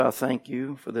I thank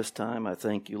you for this time. I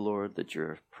thank you, Lord, that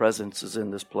your presence is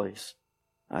in this place.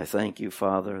 I thank you,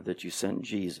 Father, that you sent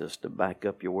Jesus to back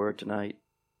up your word tonight.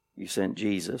 You sent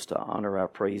Jesus to honor our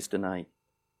praise tonight.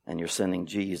 And you're sending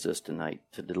Jesus tonight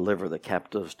to deliver the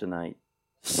captives tonight,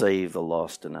 save the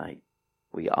lost tonight.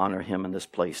 We honor him in this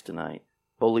place tonight.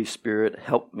 Holy Spirit,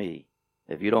 help me.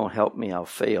 If you don't help me, I'll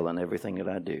fail in everything that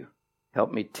I do.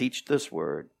 Help me teach this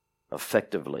word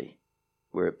effectively,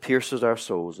 where it pierces our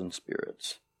souls and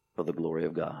spirits for the glory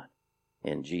of God.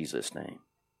 In Jesus' name,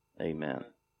 amen.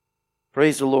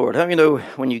 Praise the Lord. How do you know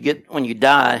when you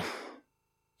die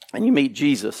and you meet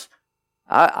Jesus,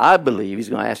 I believe he's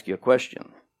going to ask you a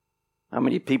question. How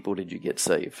many people did you get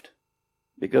saved?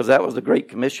 Because that was the Great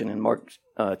Commission in Mark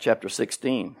chapter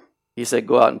 16. He said,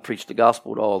 go out and preach the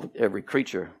gospel to every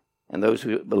creature, and those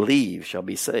who believe shall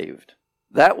be saved.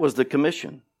 That was the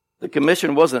commission. The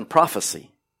commission wasn't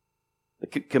prophecy. The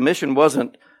commission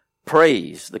wasn't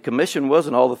praise. The commission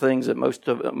wasn't all the things that most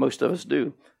of us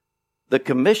do. The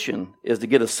commission is to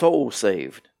get a soul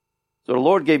saved. So the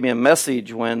Lord gave me a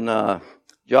message when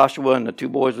Joshua and the two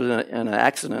boys were in an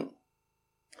accident.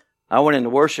 I went into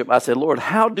worship. I said, Lord,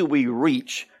 how do we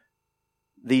reach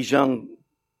these young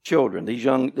children,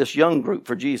 this young group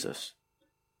for Jesus?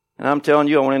 And I'm telling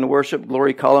you, I went into worship,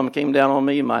 glory column came down on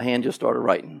me, and my hand just started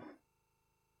writing.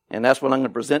 And that's what I'm going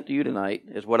to present to you tonight,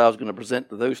 is what I was going to present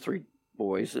to those three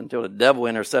boys until the devil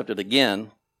intercepted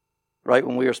again, right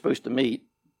when we were supposed to meet,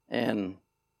 and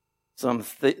some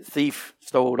thief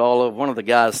stole all of one of the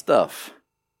guys' stuff.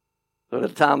 So at the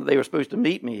time that they were supposed to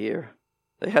meet me here,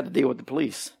 they had to deal with the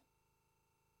police.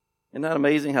 Isn't that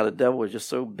amazing how the devil is just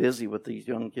so busy with these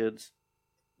young kids,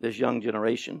 this young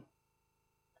generation?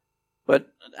 But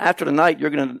after tonight, you're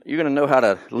going to know how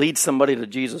to lead somebody to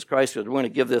Jesus Christ, because we're going to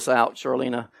give this out.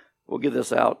 Charlena will give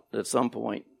this out at some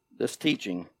point, this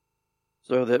teaching,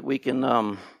 so that we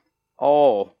can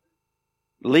all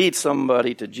lead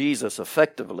somebody to Jesus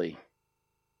effectively.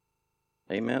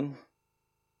 Amen.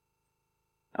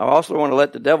 I also want to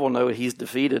let the devil know he's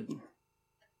defeated.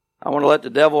 I want to let the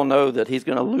devil know that he's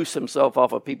going to loose himself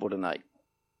off of people tonight.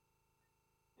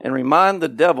 And remind the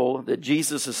devil that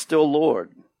Jesus is still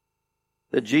Lord.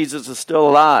 That Jesus is still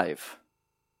alive.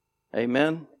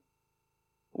 Amen.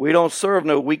 We don't serve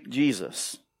no weak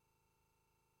Jesus.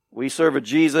 We serve a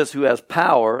Jesus who has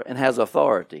power and has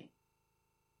authority.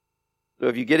 So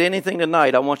if you get anything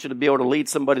tonight, I want you to be able to lead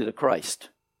somebody to Christ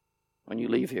when you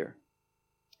leave here.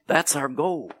 That's our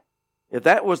goal. If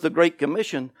that was the Great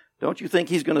Commission, don't you think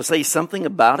he's going to say something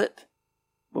about it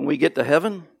when we get to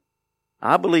heaven?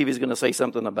 I believe he's going to say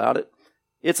something about it.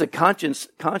 It's a conscious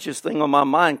thing on my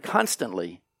mind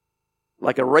constantly,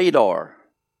 like a radar.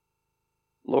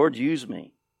 Lord, use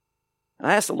me. And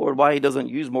I asked the Lord why he doesn't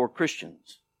use more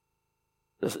Christians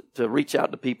to reach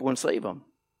out to people and save them.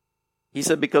 He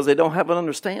said, because they don't have an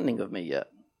understanding of me yet.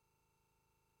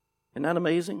 Isn't that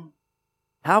amazing?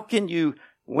 How can you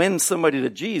win somebody to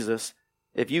Jesus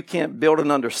if you can't build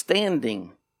an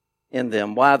understanding in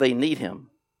them why they need him?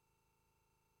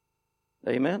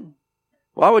 Amen?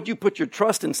 Why would you put your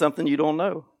trust in something you don't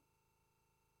know?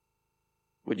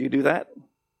 Would you do that?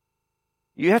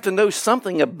 You have to know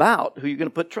something about who you're going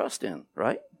to put trust in,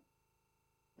 right?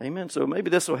 Amen. So maybe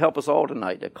this will help us all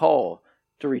tonight, a call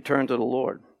to return to the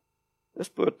Lord. Let's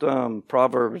put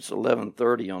Proverbs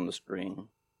 11:30 on the screen.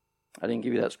 I didn't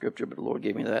give you that scripture, but the Lord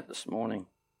gave me that this morning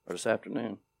or this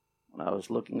afternoon when I was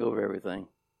looking over everything.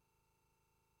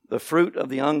 The fruit of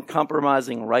the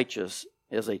uncompromising righteous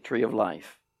is a tree of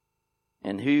life,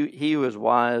 and he who is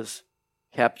wise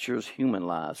captures human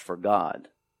lives for God.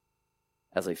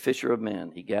 As a fisher of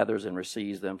men, he gathers and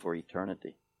receives them for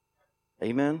eternity.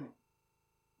 Amen?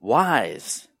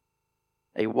 Wise.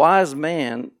 A wise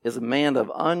man is a man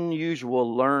of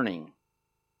unusual learning,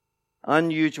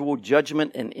 unusual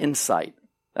judgment and insight.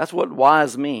 That's what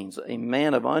wise means. A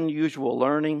man of unusual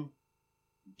learning,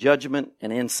 judgment,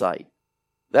 and insight.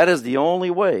 That is the only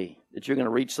way that you're going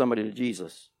to reach somebody to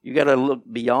Jesus. You got to look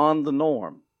beyond the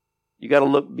norm. You got to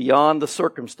look beyond the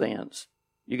circumstance.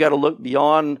 You got to look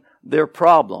beyond their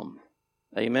problem.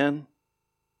 Amen?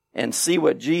 And see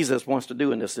what Jesus wants to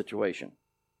do in this situation.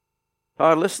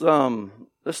 All right, let's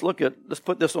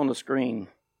put this on the screen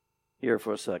here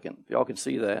for a second. If y'all can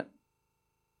see that.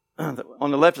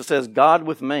 On the left it says, God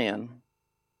with man,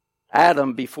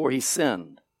 Adam before he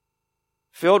sinned,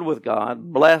 filled with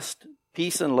God, blessed,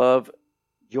 peace and love,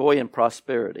 joy and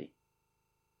prosperity.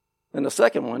 And the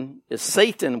second one is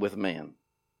Satan with man,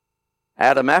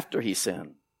 Adam after he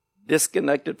sinned,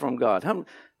 disconnected from God. How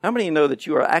many of you know that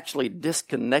you are actually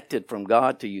disconnected from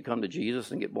God till you come to Jesus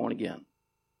and get born again?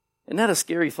 Isn't that a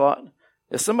scary thought?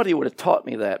 If somebody would have taught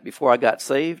me that before I got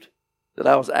saved, that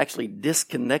I was actually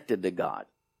disconnected to God,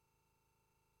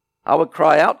 I would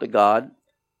cry out to God,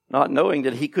 not knowing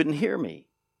that he couldn't hear me.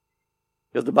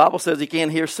 Because the Bible says he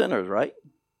can't hear sinners, right?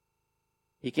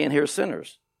 He can't hear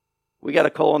sinners. We got to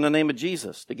call on the name of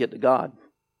Jesus to get to God.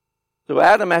 So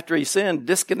Adam, after he sinned,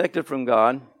 disconnected from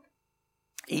God,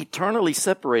 eternally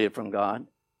separated from God,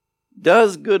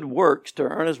 does good works to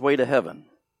earn his way to heaven.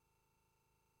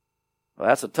 Well,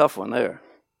 that's a tough one there.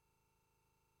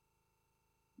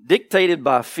 Dictated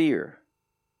by fear.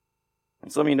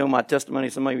 And some of you know my testimony,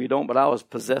 some of you don't, but I was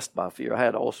possessed by fear. I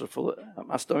had ulcers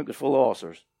my stomach was full of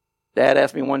ulcers. Dad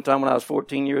asked me one time when I was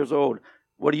 14 years old,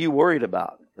 what are you worried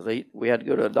about? Because we had to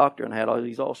go to a doctor and I had all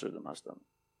these ulcers in my stomach.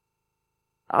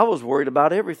 I was worried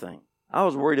about everything. I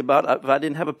was worried about if I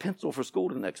didn't have a pencil for school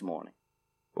the next morning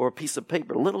or a piece of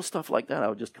paper, little stuff like that I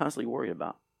was just constantly worried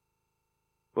about.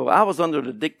 Well, I was under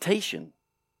the dictation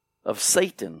of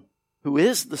Satan, who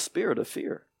is the spirit of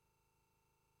fear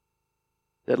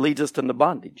that leads us into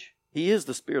bondage. He is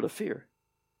the spirit of fear.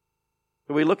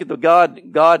 So we look at the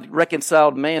God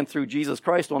reconciled man through Jesus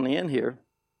Christ on the end here,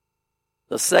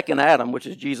 the second Adam, which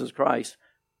is Jesus Christ,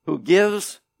 who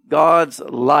gives God's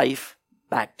life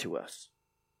back to us.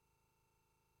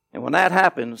 And when that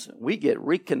happens, we get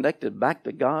reconnected back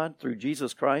to God through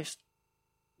Jesus Christ.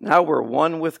 Now we're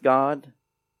one with God,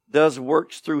 does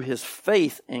works through his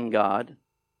faith in God.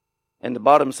 And the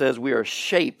bottom says we are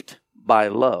shaped by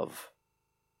love.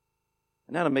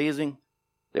 Isn't that amazing?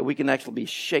 That we can actually be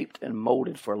shaped and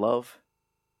molded for love.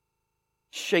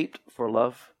 Shaped for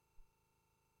love.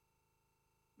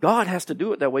 God has to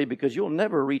do it that way because you'll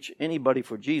never reach anybody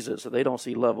for Jesus if they don't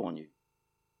see love on you.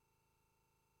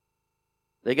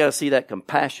 They got to see that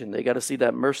compassion. They got to see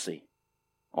that mercy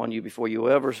on you before you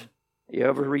ever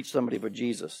reach somebody for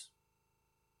Jesus.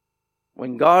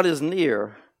 When God is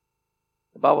near,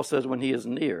 the Bible says when he is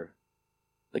near,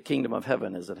 the kingdom of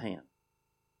heaven is at hand.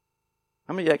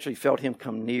 How many actually felt him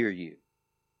come near you?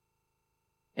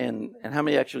 And how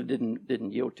many actually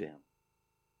didn't yield to him?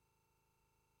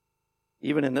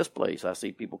 Even in this place, I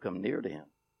see people come near to him,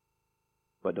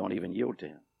 but don't even yield to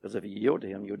him. Because if you yield to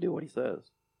him, you'll do what he says.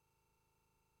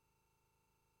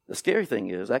 The scary thing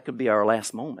is that could be our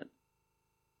last moment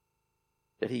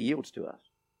that he yields to us.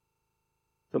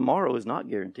 Tomorrow is not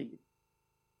guaranteed.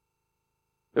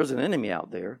 There's an enemy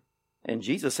out there, and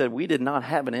Jesus said we did not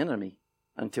have an enemy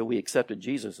until we accepted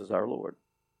Jesus as our Lord.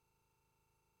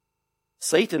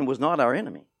 Satan was not our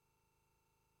enemy.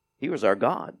 He was our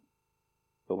God.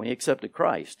 But when he accepted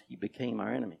Christ, he became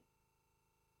our enemy.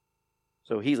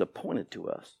 So he's appointed to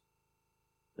us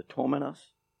to torment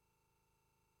us,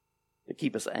 to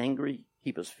keep us angry,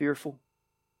 keep us fearful.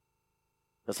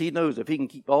 Because he knows if he can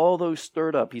keep all those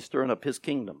stirred up, he's stirring up his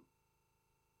kingdom.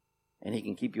 And he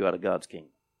can keep you out of God's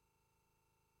kingdom.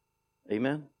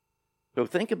 Amen? So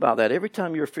think about that. Every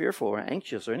time you're fearful or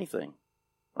anxious or anything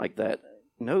like that,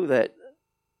 know that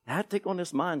I have to take on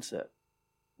this mindset.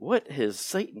 What has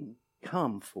Satan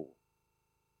come for?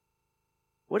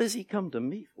 What has he come to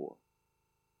me for?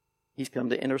 He's come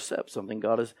to intercept something.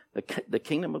 The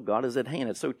kingdom of God is at hand.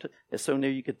 It's so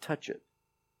near you could touch it.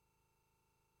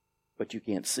 But you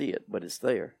can't see it, but it's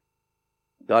there.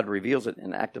 God reveals it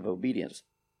in act of obedience.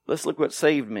 Let's look what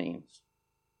saved means.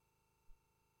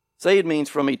 Saved means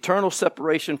from eternal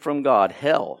separation from God,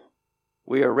 hell.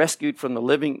 We are rescued from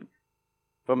living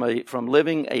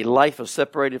a life of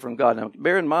separated from God. Now,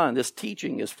 bear in mind, this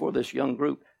teaching is for this young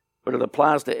group, but it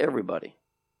applies to everybody.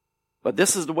 But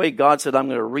this is the way God said, I'm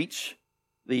going to reach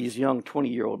these young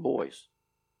 20-year-old boys.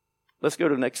 Let's go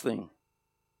to the next thing.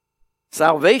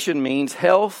 Salvation means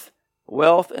health,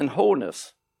 wealth, and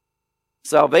wholeness.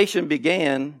 Salvation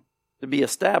began to be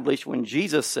established when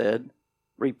Jesus said,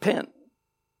 repent,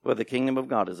 for the kingdom of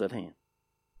God is at hand.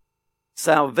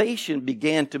 Salvation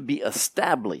began to be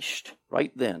established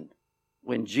right then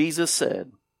when Jesus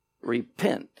said,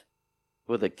 repent,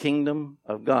 for the kingdom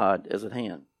of God is at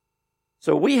hand.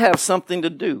 So we have something to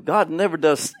do. God never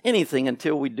does anything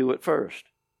until we do it first.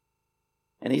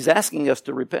 And he's asking us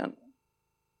to repent.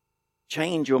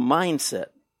 Change your mindset,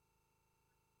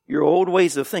 your old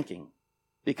ways of thinking,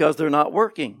 because they're not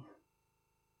working.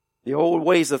 The old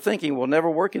ways of thinking will never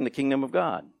work in the kingdom of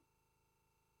God.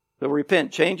 So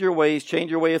repent, change your ways, change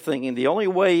your way of thinking. The only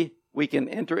way we can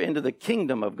enter into the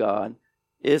kingdom of God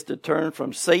is to turn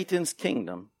from Satan's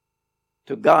kingdom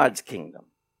to God's kingdom.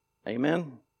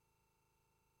 Amen?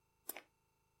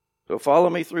 So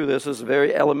follow me through this. This is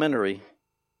very elementary,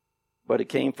 but it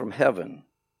came from heaven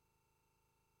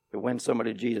to win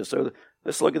somebody to Jesus. So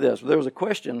let's look at this. There was a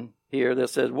question here that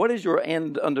says, what is your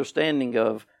end understanding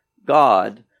of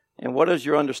God And what is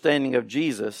your understanding of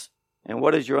Jesus? And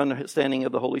what is your understanding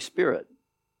of the Holy Spirit?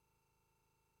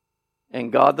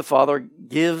 And God the Father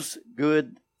gives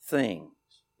good things.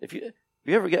 If you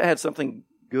ever had something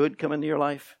good come into your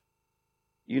life,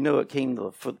 you know it came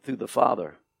through the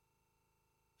Father,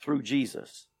 through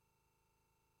Jesus.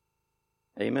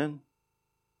 Amen?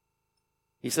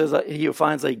 He says that he who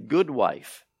finds a good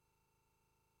wife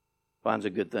finds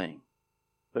a good thing.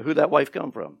 But who'd that wife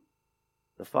come from?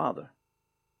 The Father.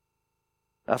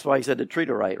 That's why he said to treat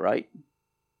her right?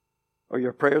 Or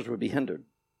your prayers would be hindered.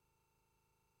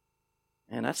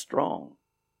 And that's strong.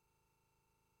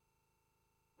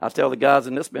 I tell the guys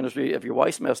in this ministry, if your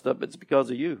wife's messed up, it's because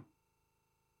of you.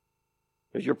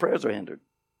 Because your prayers are hindered.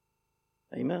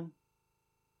 Amen.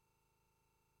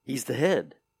 He's the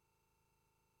head.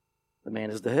 The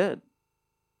man is the head.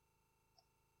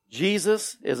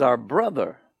 Jesus is our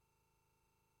brother.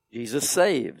 Jesus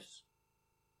saves.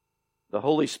 The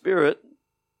Holy Spirit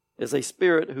is a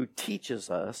spirit who teaches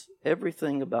us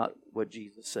everything about what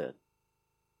Jesus said.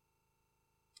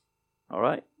 All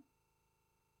right?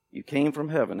 You came from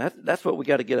heaven. That's what we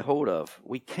got to get a hold of.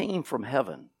 We came from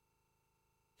heaven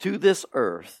to this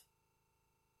earth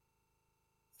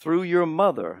through your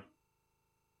mother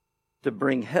to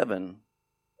bring heaven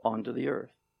onto the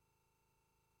earth.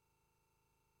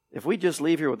 If we just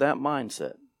leave here with that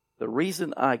mindset, the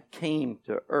reason I came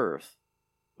to earth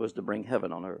was to bring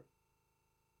heaven on earth.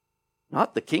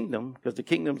 Not the kingdom, because the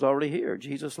kingdom's already here.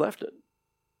 Jesus left it.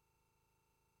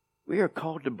 We are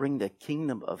called to bring the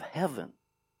kingdom of heaven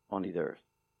onto the earth.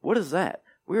 What is that?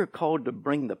 We are called to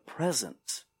bring the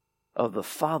presence of the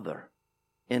Father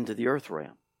into the earth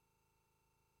realm.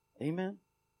 Amen?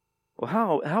 Well,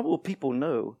 how will people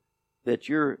know that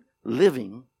you're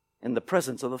living in the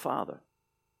presence of the Father?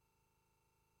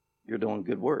 You're doing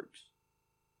good works,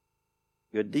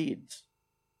 good deeds,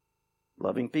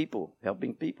 loving people,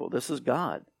 helping people. This is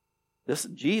God.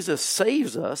 Jesus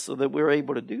saves us so that we're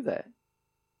able to do that.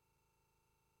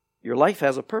 Your life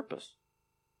has a purpose.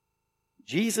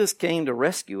 Jesus came to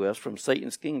rescue us from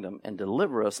Satan's kingdom and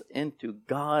deliver us into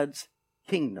God's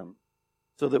kingdom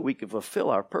so that we could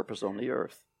fulfill our purpose on the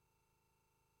earth.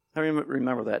 I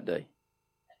remember that day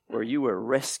where you were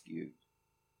rescued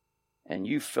and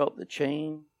you felt the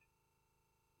change.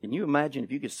 Can you imagine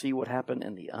if you could see what happened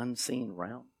in the unseen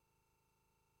realm?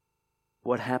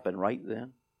 What happened right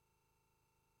then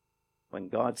when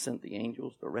God sent the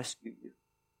angels to rescue you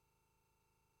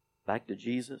back to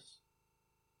Jesus?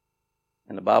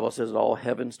 And the Bible says that all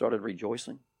heaven started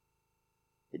rejoicing.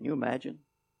 Can you imagine?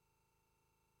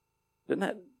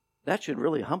 Then that should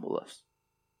really humble us.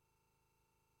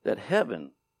 That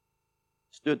heaven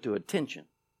stood to attention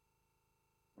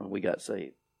when we got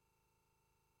saved.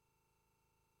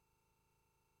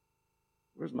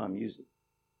 Where's my music?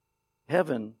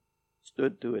 Heaven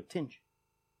stood to attention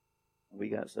when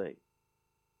we got saved.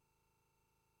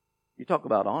 You talk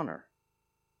about honor.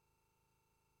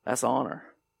 That's honor.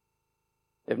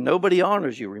 If nobody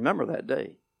honors you, remember that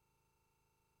day.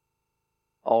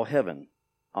 All heaven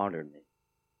honored me.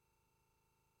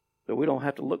 So we don't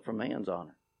have to look for man's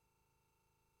honor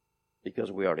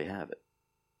because we already have it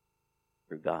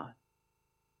through God.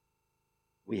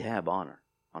 We have honor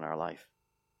on our life.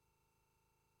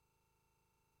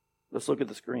 Let's look at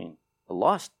the screen. A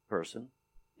lost person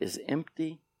is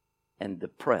empty and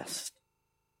depressed.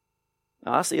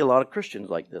 Now, I see a lot of Christians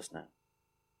like this now.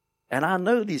 And I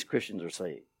know these Christians are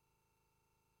saved.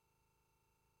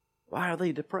 Why are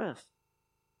they depressed?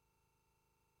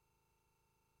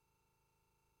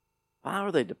 Why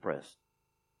are they depressed?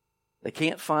 They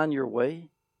can't find your way.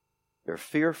 They're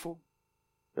fearful.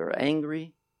 They're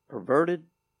angry, perverted,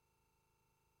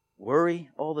 worry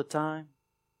all the time.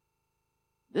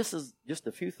 This is just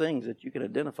a few things that you can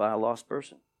identify a lost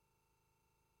person.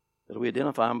 Because we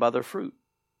identify them by their fruit.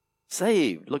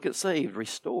 Saved, look at saved,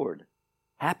 restored,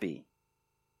 happy,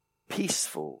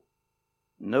 peaceful,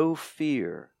 no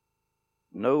fear,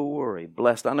 no worry,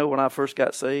 blessed. I know when I first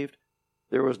got saved,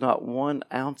 there was not 1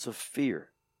 ounce of fear.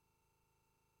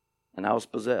 And I was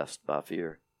possessed by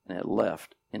fear, and it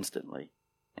left instantly,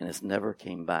 and it's never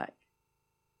came back.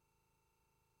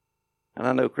 And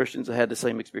I know Christians that had the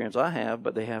same experience I have,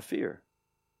 but they have fear.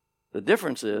 The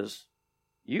difference is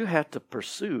you have to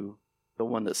pursue the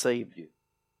one that saved you.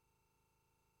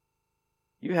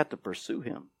 You have to pursue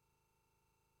him.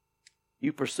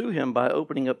 You pursue him by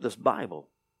opening up this Bible.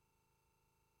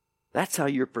 That's how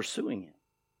you're pursuing him.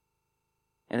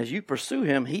 And as you pursue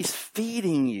him, he's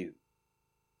feeding you.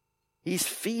 He's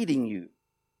feeding you.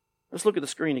 Let's look at the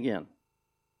screen again.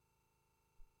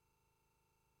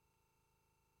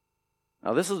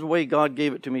 Now, this is the way God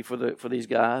gave it to me for these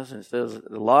guys. It says,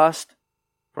 lost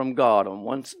from God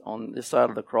on this side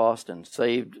of the cross and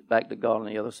saved back to God on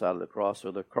the other side of the cross.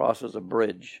 So the cross is a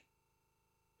bridge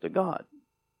to God.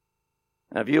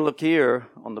 Now, if you look here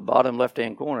on the bottom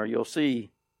left-hand corner, you'll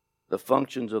see the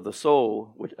functions of the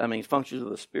soul, functions of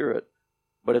the spirit,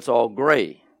 but it's all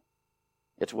gray.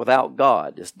 It's without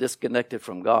God. It's disconnected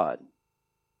from God.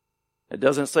 It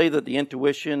doesn't say that the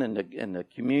intuition and the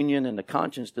communion and the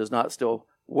conscience does not still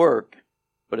work,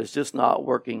 but it's just not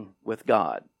working with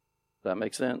God. Does that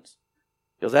make sense?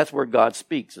 Because that's where God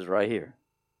speaks, is right here.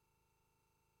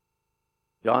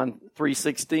 John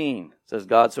 3:16 says,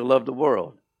 God so loved the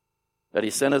world that he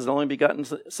sent his only begotten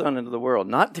Son into the world,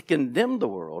 not to condemn the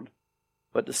world,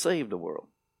 but to save the world.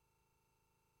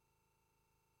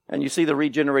 And you see the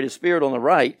regenerated spirit on the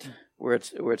right, where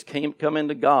it's come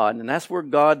into God, and that's where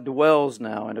God dwells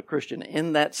now in a Christian,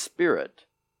 in that spirit.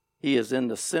 He is in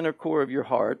the center core of your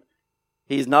heart.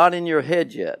 He's not in your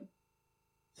head yet.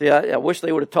 See, I wish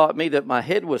they would have taught me that my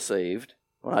head was saved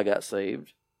when I got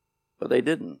saved, but they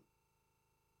didn't.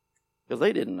 Because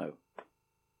they didn't know.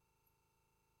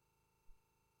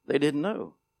 They didn't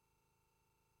know.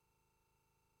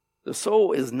 The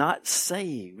soul is not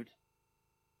saved.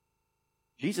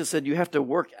 Jesus said you have to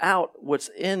work out what's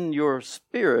in your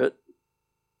spirit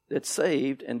that's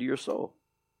saved into your soul.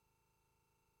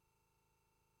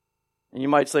 And you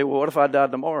might say, well, what if I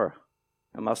died tomorrow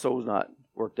and my soul's not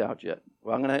worked out yet?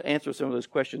 Well, I'm going to answer some of those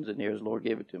questions in here as the Lord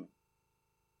gave it to me.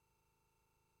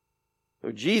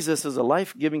 So Jesus is a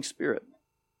life-giving spirit.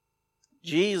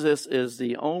 Jesus is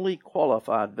the only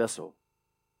qualified vessel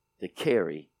to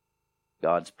carry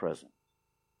God's presence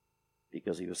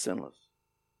because he was sinless.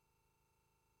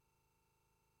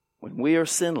 When we are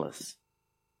sinless,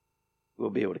 we'll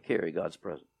be able to carry God's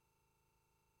presence.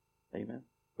 Amen.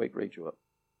 Wake Rachel up.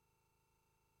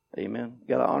 Amen. You've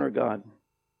got to honor God.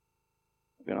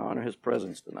 We're going to honor his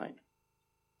presence tonight.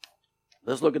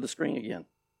 Let's look at the screen again.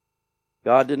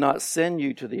 God did not send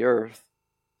you to the earth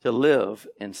to live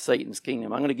in Satan's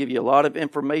kingdom. I'm going to give you a lot of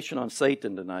information on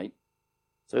Satan tonight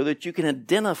so that you can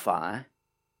identify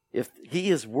if he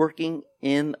is working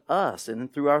in us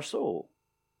and through our soul.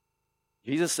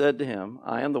 Jesus said to him,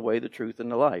 I am the way, the truth,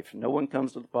 and the life. No one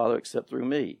comes to the Father except through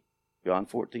me. John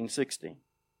 14:16.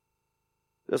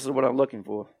 This is what I'm looking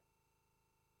for.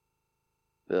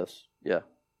 This, yeah.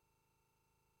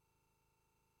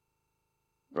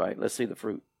 Right, let's see the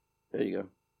fruit. There you go.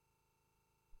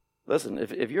 Listen,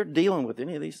 if you're dealing with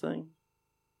any of these things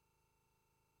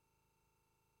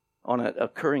on an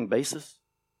occurring basis,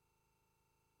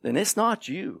 then it's not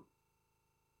you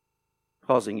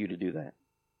causing you to do that.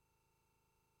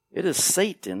 It is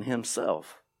Satan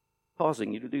himself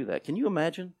causing you to do that. Can you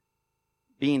imagine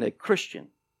being a Christian,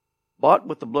 bought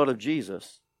with the blood of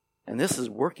Jesus, and this is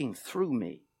working through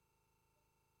me?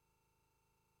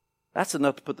 That's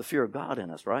enough to put the fear of God in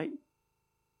us, right?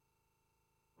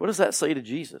 What does that say to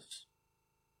Jesus?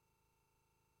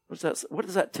 What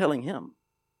is that telling him?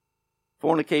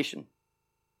 Fornication,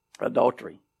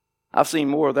 adultery. I've seen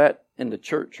more of that in the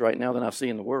church right now than I've seen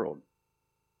in the world.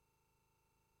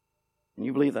 Can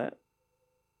you believe that?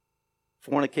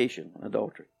 Fornication and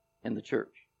adultery in the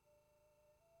church.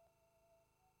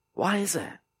 Why is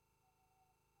that?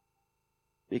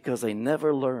 Because they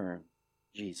never learned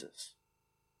Jesus.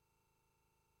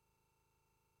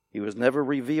 He was never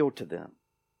revealed to them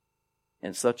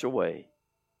in such a way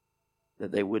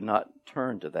that they would not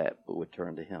turn to that, but would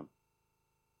turn to him.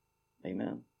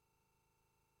 Amen.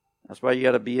 That's why you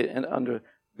got to be under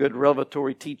good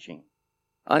revelatory teaching.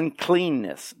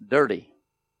 Uncleanness, dirty.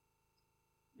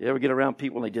 You ever get around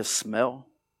people and they just smell?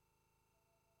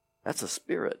 That's a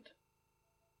spirit.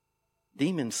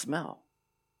 Demons smell.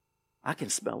 I can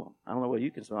smell them. I don't know what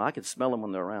you can smell. I can smell them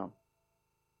when they're around.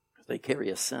 Because they carry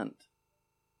a scent.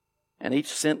 And each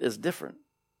scent is different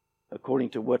according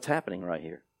to what's happening right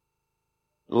here.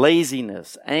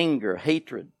 Laziness, anger,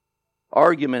 hatred,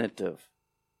 argumentative,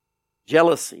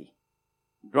 jealousy,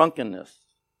 drunkenness,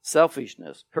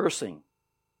 selfishness, cursing,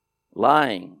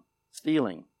 lying,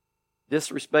 stealing,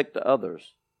 disrespect to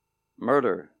others,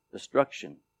 murder,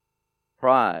 destruction,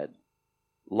 pride,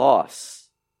 loss,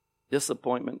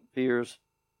 disappointment, fears,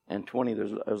 and 20,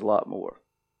 there's a lot more.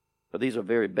 But these are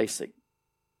very basic.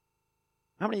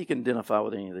 How many of you can identify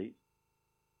with any of these?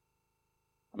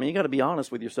 I mean, you got to be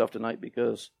honest with yourself tonight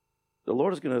because the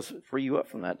Lord is going to free you up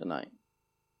from that tonight.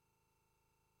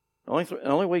 The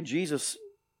only way Jesus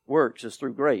works is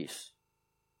through grace.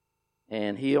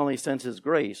 And he only sends his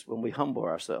grace when we humble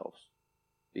ourselves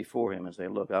before him and say,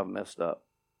 look, I've messed up.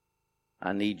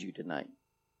 I need you tonight.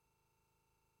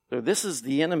 So this is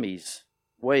the enemy's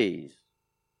ways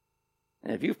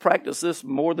And if you've practiced this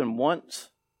more than once,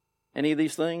 any of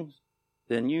these things,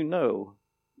 then you know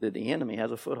that the enemy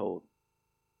has a foothold.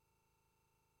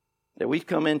 That we've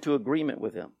come into agreement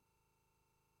with him.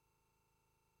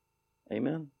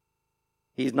 Amen?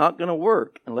 He's not going to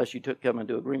work unless you come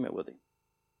into agreement with him.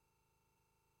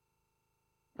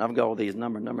 I've got all these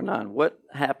number 9. What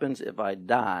happens if I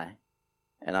die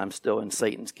and I'm still in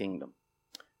Satan's kingdom?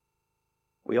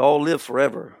 We all live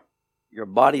forever. Your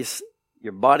body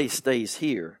stays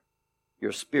here.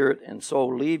 Your spirit and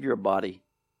soul leave your body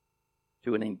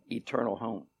to an eternal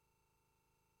home.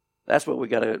 That's what we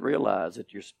got to realize,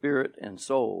 that your spirit and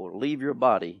soul leave your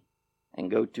body and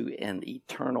go to an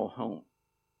eternal home.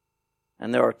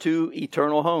 And there are 2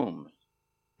 eternal homes,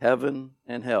 heaven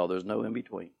and hell. There's no in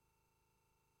between.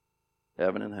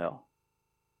 Heaven and hell.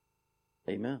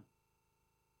 Amen.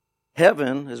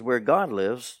 Heaven is where God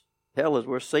lives. Hell is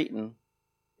where Satan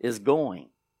is going.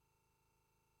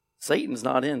 Satan's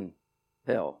not in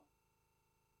hell.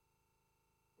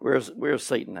 Where's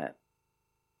Satan at?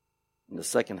 In the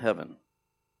second heaven.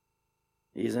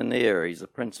 He's in the air. He's the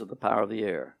prince of the power of the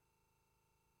air.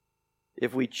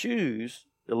 If we choose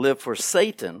to live for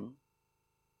Satan,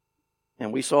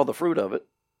 and we saw the fruit of it,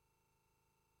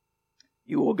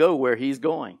 you will go where he's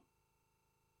going.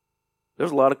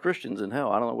 There's a lot of Christians in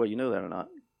hell. I don't know whether you know that or not.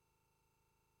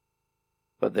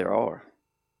 But there are.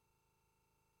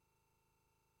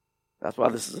 That's why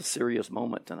this is a serious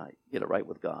moment tonight. Get it right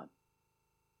with God.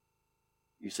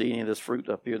 You see any of this fruit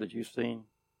up here that you've seen,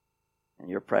 and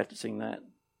you're practicing that,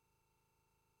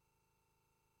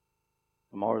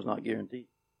 tomorrow's not guaranteed.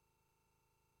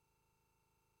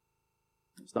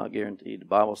 It's not guaranteed. The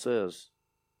Bible says,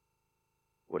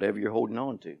 whatever you're holding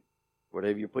on to,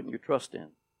 whatever you're putting your trust in,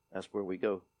 that's where we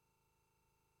go.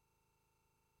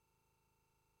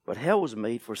 But hell was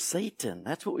made for Satan.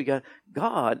 That's what we got.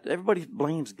 God, everybody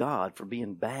blames God for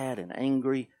being bad and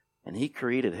angry, and he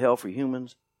created hell for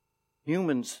humans.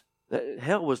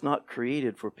 Hell was not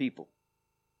created for people.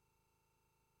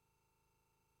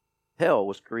 Hell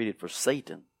was created for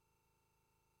Satan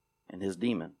and his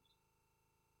demons.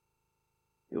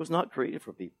 It was not created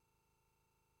for people.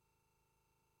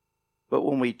 But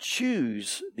when we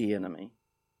choose the enemy,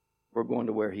 we're going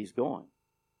to where he's going.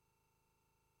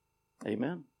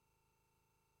 Amen.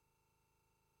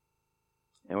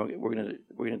 And we're going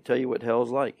to tell you what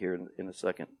hell's like here in a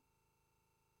second.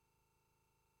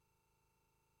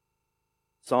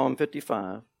 Psalm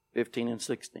 55, 15 and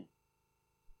 16.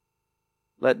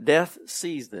 Let death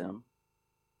seize them.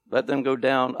 Let them go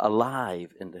down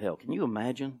alive into hell. Can you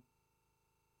imagine?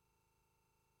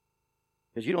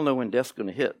 Because you don't know when death's going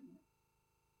to hit.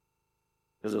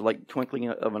 Because it's like the twinkling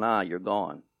of an eye, you're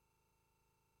gone.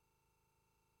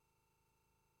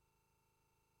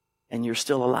 And you're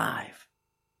still alive.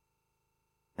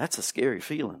 That's a scary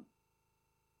feeling.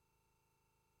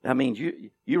 That means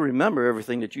you remember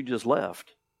everything that you just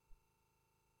left.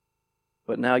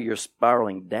 But now you're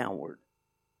spiraling downward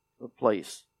to a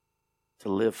place to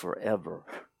live forever.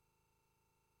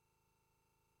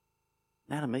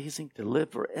 Isn't that amazing? To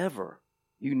live forever.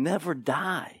 You never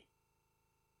die.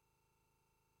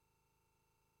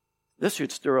 This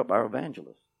should stir up our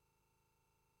evangelists.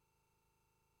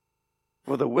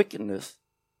 For the wickedness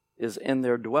is in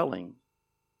their dwelling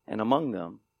and among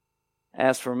them.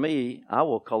 As for me, I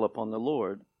will call upon the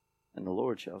Lord, and the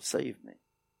Lord shall save me.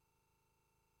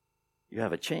 You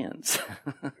have a chance.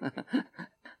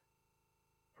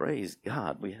 Praise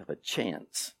God, we have a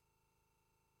chance.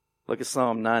 Look at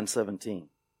Psalm 9:17.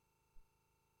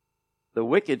 The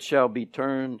wicked shall be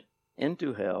turned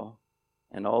into hell,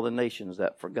 and all the nations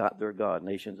that forgot their God.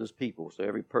 Nations is people, so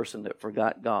every person that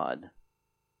forgot God.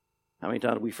 How many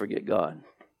times do we forget God?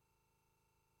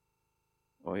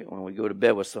 When we go to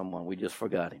bed with someone, we just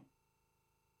forgot him.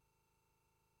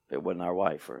 It wasn't our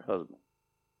wife or husband.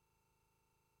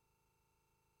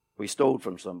 We stole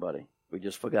from somebody. We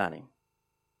just forgot him.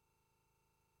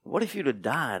 What if you'd have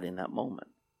died in that moment?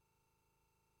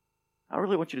 I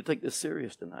really want you to take this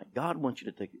serious tonight. God wants you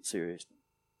to take it serious.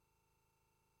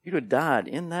 You'd have died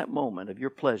in that moment of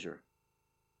your pleasure,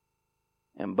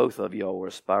 and both of y'all were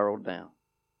spiraled down.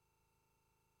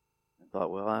 I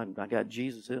thought, well, I got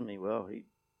Jesus in me. Well, you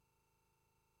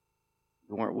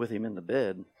weren't with him in the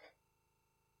bed.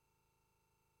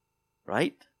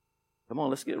 Right? Come on,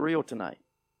 let's get real tonight.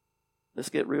 Let's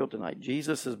get real tonight.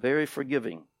 Jesus is very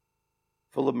forgiving,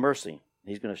 full of mercy.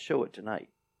 He's going to show it tonight.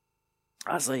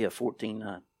 Isaiah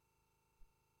 14:9.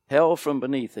 Hell from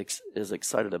beneath is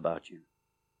excited about you.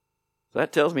 So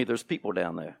that tells me there's people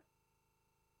down there.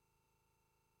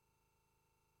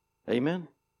 Amen?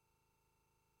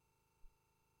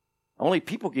 Only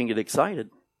people can get excited.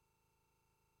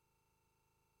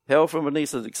 Hell from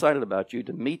beneath is excited about you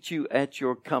to meet you at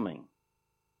your coming.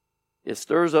 It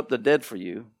stirs up the dead for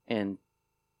you and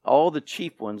all the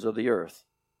chief ones of the earth.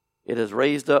 It has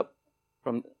raised up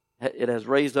from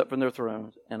their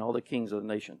thrones and all the kings of the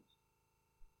nations.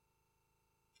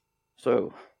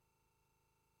 So,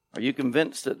 are you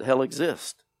convinced that hell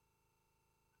exists?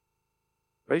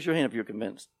 Raise your hand if you're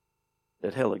convinced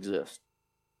that hell exists.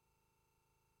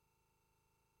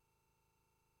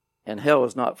 And hell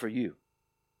is not for you.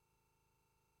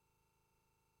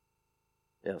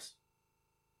 Yes.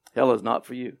 Hell is not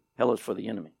for you. Hell is for the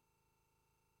enemy.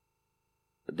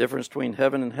 The difference between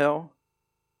heaven and hell,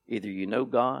 either you know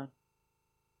God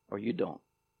or you don't.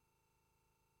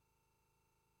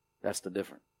 That's the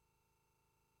difference.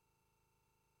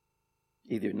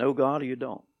 Either you know God or you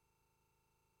don't.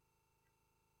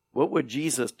 What would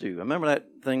Jesus do? Remember that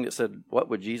thing that said, what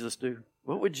would Jesus do?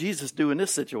 What would Jesus do in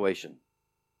this situation?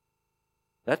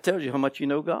 That tells you how much you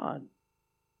know God.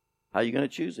 How are you going to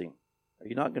choose Him? Are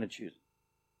you not going to choose Him?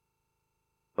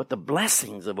 But the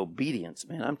blessings of obedience,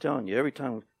 man, I'm telling you, every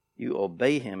time you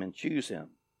obey Him and choose Him,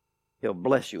 He'll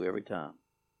bless you every time.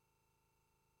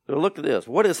 So look at this.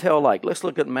 What is hell like? Let's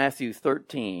look at Matthew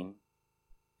 13,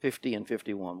 50 and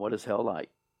 51. What is hell like?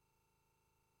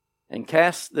 And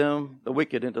cast them, the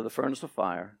wicked, into the furnace of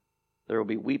fire. There will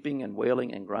be weeping and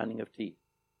wailing and grinding of teeth.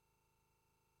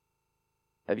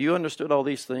 Have you understood all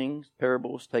these things,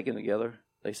 parables taken together?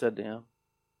 They said to him,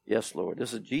 yes, Lord.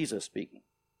 This is Jesus speaking.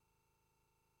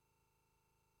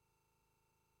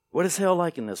 What is hell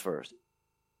like in this verse?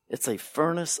 It's a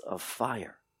furnace of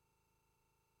fire.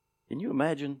 Can you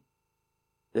imagine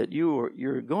that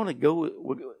you're going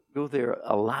to go there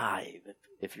alive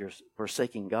if you're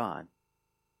forsaking God?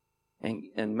 And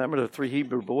remember the 3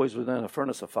 Hebrew boys were in a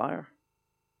furnace of fire?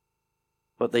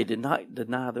 But they did not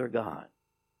deny their God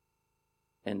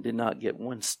and did not get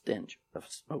one stench of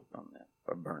smoke on them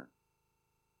or burn.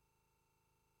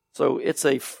 So it's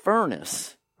a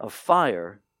furnace of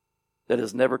fire that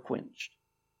is never quenched.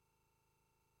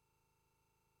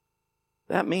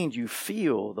 That means you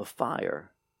feel the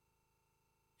fire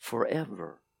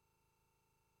forever.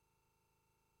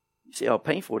 You see how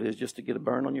painful it is just to get a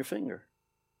burn on your finger.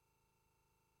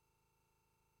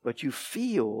 But you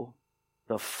feel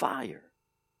the fire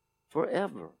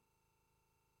forever.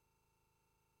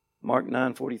 Mark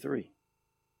 9:43.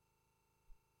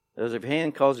 As if your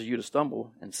hand causes you to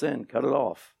stumble and sin, cut it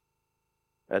off.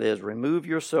 That is, remove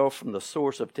yourself from the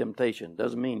source of temptation.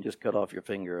 Doesn't mean just cut off your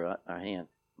finger or hand.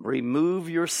 Remove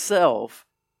yourself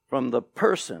from the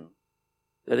person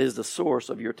that is the source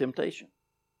of your temptation.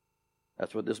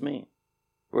 That's what this means.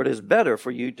 For it is better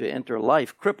for you to enter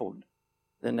life crippled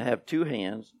than to have 2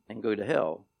 hands and go to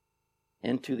hell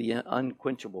into the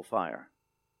unquenchable fire.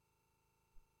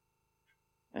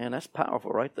 Man, that's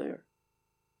powerful right there.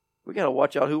 We got to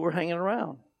watch out who we're hanging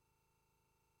around.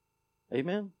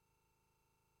 Amen?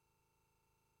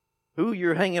 Who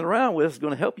you're hanging around with is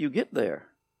going to help you get there.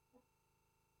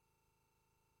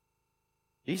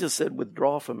 Jesus said,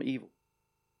 withdraw from evil.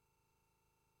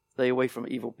 Stay away from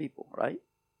evil people, right?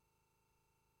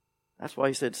 That's why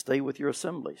He said, stay with your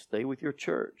assembly. Stay with your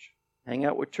church. Hang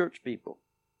out with church people.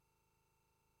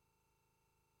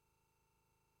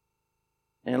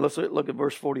 And let's look at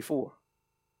verse 44.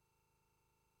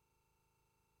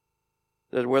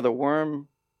 It says, where the worm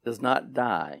does not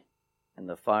die and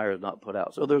the fire is not put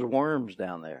out. So there's worms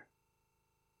down there.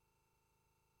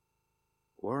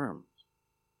 Worms.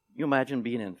 Can you imagine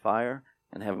being in fire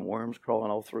and having worms crawling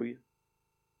all through you?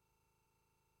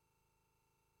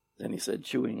 Then He said,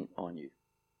 chewing on you.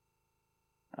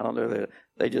 I don't know,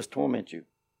 they just torment you.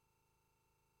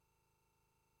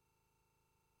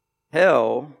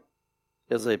 Hell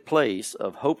is a place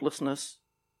of hopelessness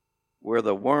where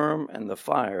the worm and the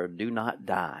fire do not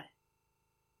die.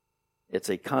 It's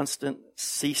a constant,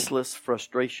 ceaseless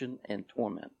frustration and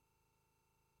torment.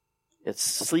 It's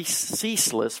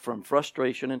ceaseless from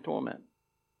frustration and torment.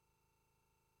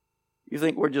 You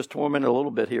think we're just tormented a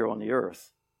little bit here on the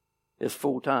earth. It's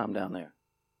full time down there.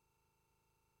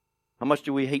 How much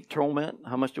do we hate torment?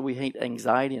 How much do we hate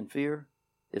anxiety and fear?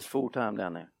 It's full time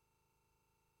down there.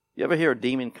 You ever hear a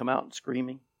demon come out and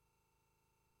screaming?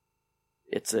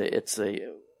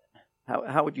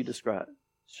 How would you describe it?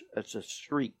 It's a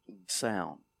shrieking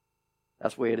sound.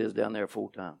 That's the way it is down there full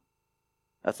time.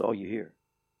 That's all you hear.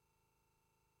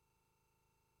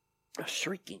 A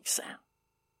shrieking sound.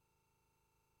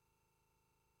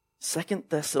 2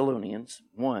 Thessalonians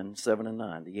 1, 7 and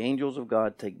 9. The angels of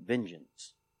God take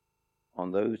vengeance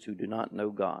on those who do not know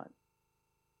God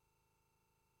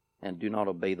and do not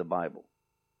obey the Bible.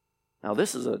 Now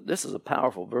this is a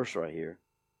powerful verse right here.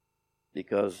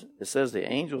 Because it says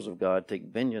the angels of God take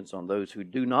vengeance on those who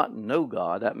do not know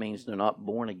God. That means they're not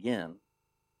born again.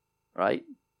 Right?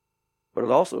 But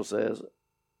it also says,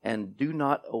 and do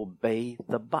not obey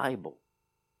the Bible.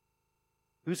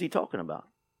 Who's he talking about?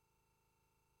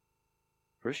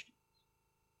 Christians.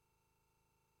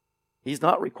 He's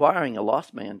not requiring a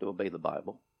lost man to obey the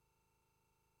Bible,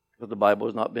 because the Bible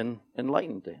has not been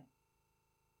enlightened to him.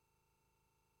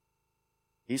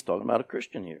 He's talking about a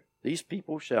Christian here. These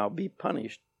people shall be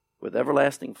punished with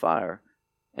everlasting fire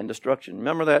and destruction.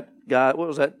 Remember that guy, what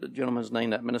was that gentleman's name,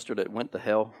 that minister that went to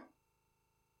hell?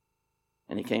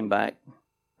 And he came back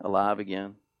alive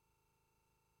again.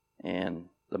 And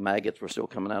the maggots were still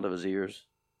coming out of his ears.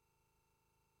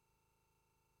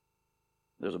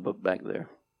 There's a book back there.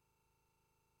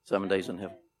 7 Days in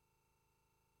Heaven.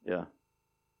 Yeah.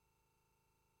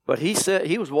 But he said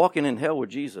he was walking in hell with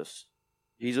Jesus.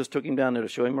 Jesus took him down there to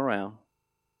show him around.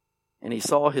 And he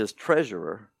saw his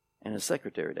treasurer and his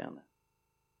secretary down there.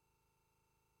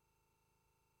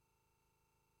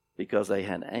 Because they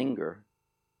had anger.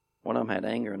 One of them had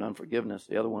anger and unforgiveness.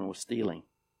 The other one was stealing.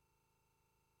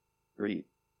 Greed.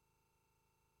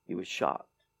 He was shocked.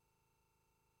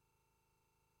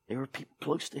 There were people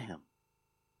close to him.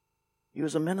 He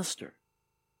was a minister.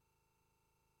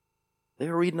 They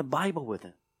were reading the Bible with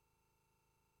him.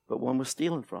 But one was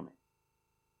stealing from him.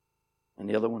 And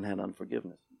the other one had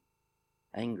unforgiveness.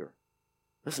 Anger.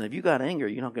 Listen, if you got anger,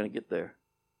 you're not going to get there.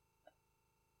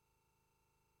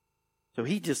 So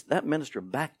that minister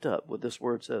backed up what this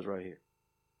word says right here.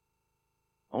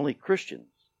 Only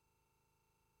Christians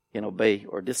can obey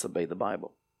or disobey the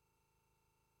Bible.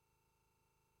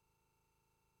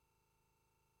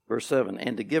 Verse 7,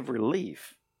 and to give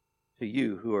relief to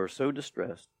you who are so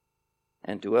distressed,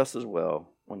 and to us as well,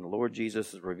 when the Lord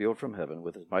Jesus is revealed from heaven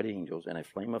with his mighty angels in a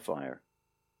flame of fire,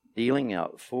 dealing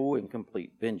out full and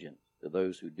complete vengeance to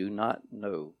those who do not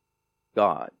know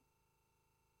God,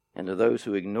 and to those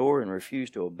who ignore and refuse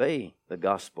to obey the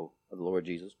gospel of the Lord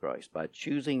Jesus Christ by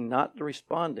choosing not to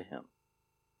respond to him.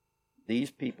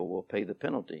 These people will pay the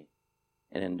penalty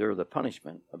and endure the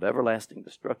punishment of everlasting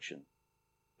destruction,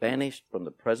 banished from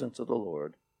the presence of the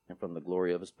Lord and from the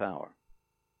glory of his power.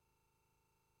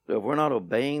 So if we're not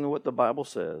obeying what the Bible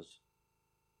says,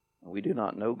 and we do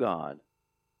not know God,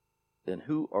 then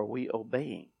who are we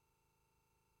obeying?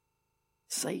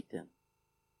 Satan,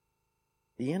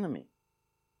 the enemy.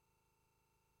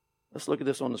 Let's look at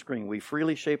this on the screen. We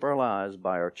freely shape our lives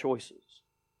by our choices.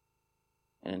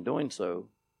 And in doing so,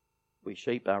 we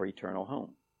shape our eternal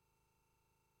home.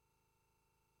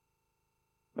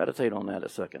 Meditate on that a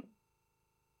second.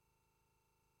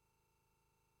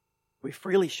 We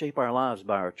freely shape our lives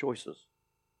by our choices.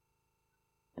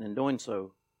 And in doing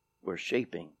so, we're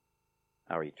shaping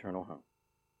our eternal home.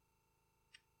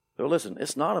 So listen,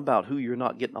 it's not about who you're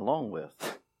not getting along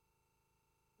with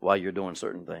while you're doing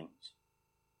certain things.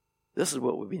 This is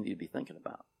what we need to be thinking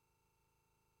about,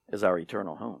 is our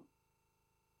eternal home.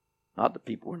 Not the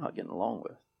people we're not getting along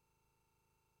with.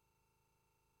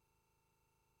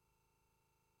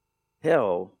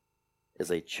 Hell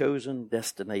is a chosen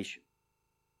destination.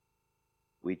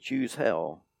 We choose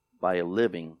hell by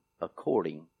living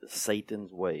according to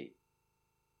Satan's way.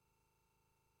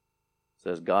 It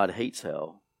says God hates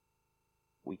hell.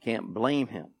 We can't blame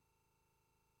him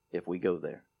if we go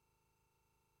there.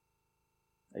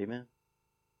 Amen?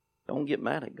 Don't get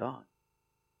mad at God.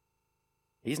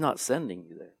 He's not sending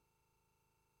you there.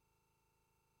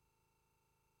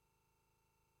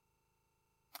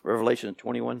 Revelation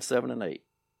 21, 7 and 8.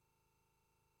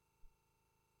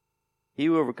 He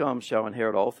who overcomes shall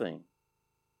inherit all things,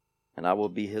 and I will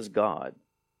be his God,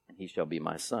 and he shall be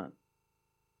my son.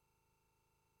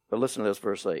 But listen to this,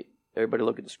 verse 8. Everybody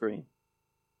look at the screen.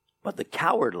 But the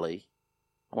cowardly,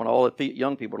 I want all the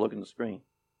young people to look at the screen,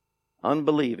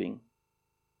 unbelieving,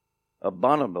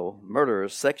 abominable,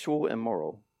 murderers, sexual,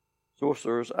 immoral,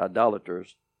 sorcerers,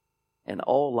 idolaters, and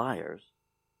all liars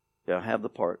shall have the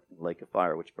part in the lake of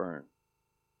fire which burns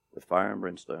with fire and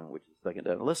brimstone, which is the second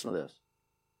death. Now listen to this.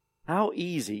 How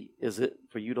easy is it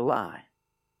for you to lie?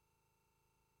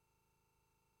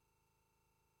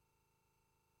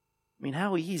 I mean,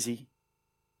 how easy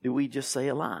do we just say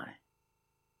a lie?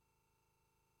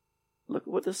 Look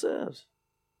at what this says.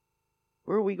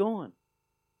 Where are we going?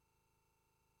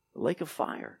 The lake of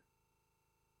fire.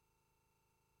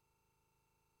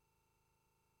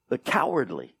 The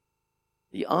cowardly,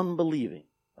 the unbelieving,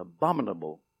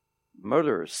 abominable,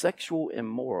 murderers, sexual,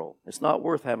 immoral. It's not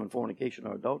worth having fornication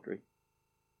or adultery.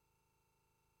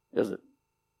 Is it?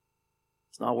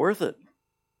 It's not worth it.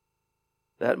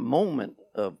 That moment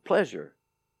of pleasure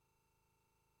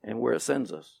and where it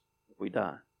sends us if we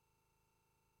die.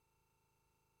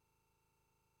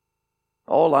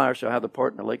 All liars shall have the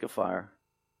part in the lake of fire,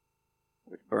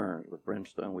 which burns with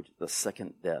brimstone, which is the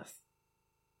second death.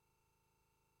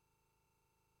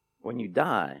 When you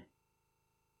die,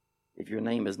 if your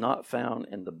name is not found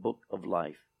in the book of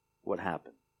life, what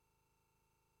happened?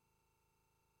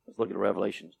 Let's look at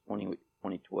Revelation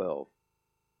 20:12.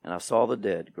 And I saw the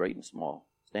dead, great and small,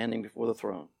 standing before the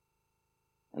throne,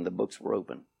 and the books were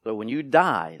open. So when you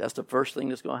die, that's the first thing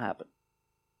that's going to happen.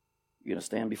 You're going to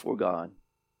stand before God,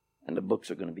 and the books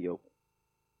are going to be open.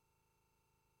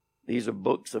 These are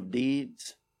books of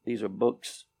deeds. These are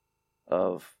books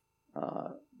of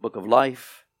book of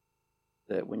life,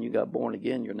 that when you got born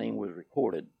again, your name was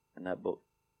recorded in that book.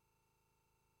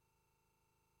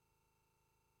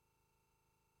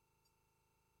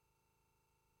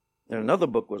 Then another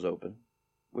book was opened,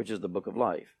 which is the book of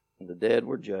life, and the dead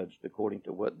were judged according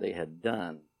to what they had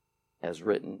done, as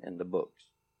written in the books.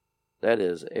 That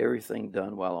is, everything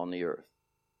done while on the earth.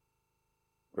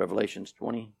 Revelations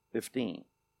 20:15.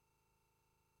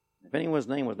 If anyone's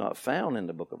name was not found in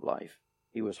the book of life,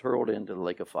 he was hurled into the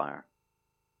lake of fire.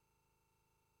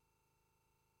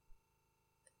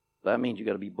 That means you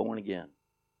got to be born again.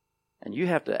 And you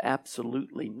have to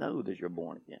absolutely know that you're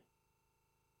born again.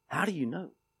 How do you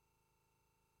know?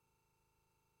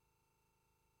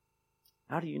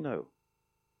 How do you know?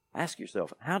 Ask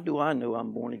yourself, how do I know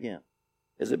I'm born again?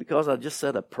 Is it because I just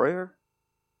said a prayer?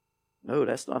 No,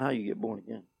 that's not how you get born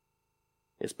again.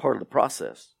 It's part of the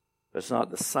process, but it's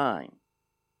not the sign.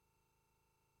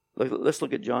 Let's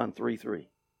look at John 3:3.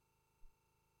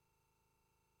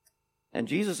 And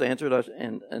Jesus answered us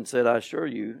and said, I assure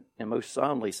you, and most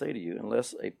solemnly say to you,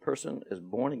 unless a person is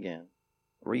born again,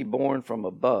 reborn from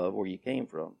above, where you came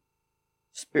from,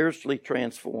 spiritually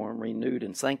transformed, renewed,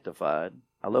 and sanctified.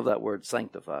 I love that word,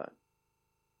 sanctified.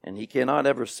 And he cannot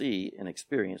ever see and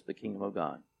experience the kingdom of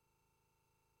God.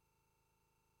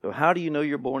 So how do you know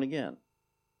you're born again?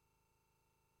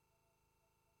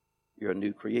 You're a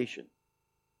new creation.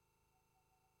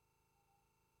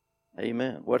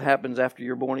 Amen. What happens after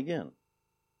you're born again?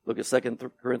 Look at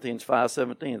 2 Corinthians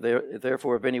 5:17.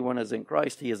 Therefore, if anyone is in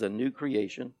Christ, he is a new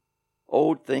creation.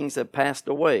 Old things have passed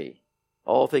away.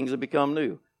 All things have become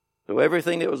new. So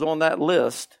everything that was on that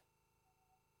list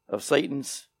of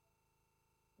Satan's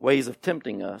ways of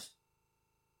tempting us,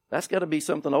 that's got to be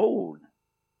something old,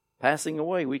 passing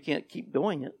away. We can't keep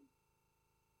doing it.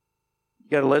 You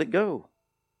got to let it go.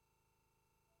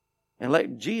 And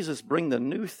let Jesus bring the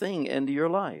new thing into your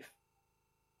life.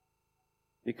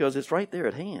 Because it's right there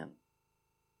at hand.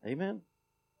 Amen?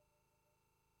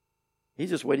 He's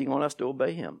just waiting on us to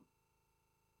obey him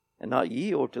and not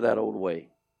yield to that old way.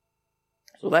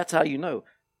 So that's how you know.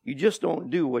 You just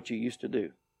don't do what you used to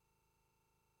do.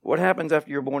 What happens after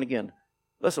you're born again?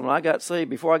 Listen, when I got saved,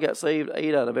 before I got saved,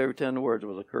 8 out of every 10 words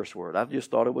was a curse word. I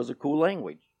just thought it was a cool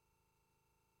language.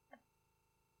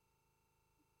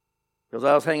 Because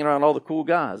I was hanging around all the cool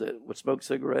guys that would smoke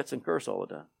cigarettes and curse all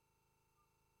the time.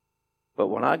 But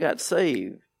when I got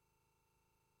saved,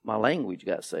 my language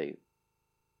got saved.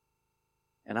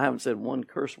 And I haven't said one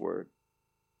curse word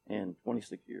in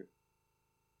 26 years.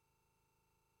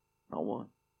 Not one.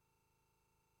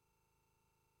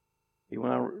 Even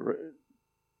when I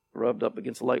rubbed up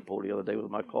against the light pole the other day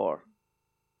with my car.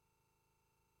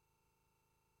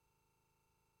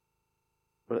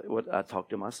 But what I talked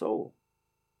to my soul.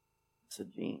 I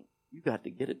said, Gene, you got to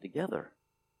get it together.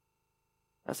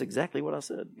 That's exactly what I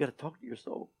said. You got to talk to your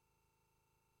soul.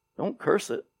 Don't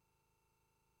curse it.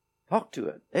 Talk to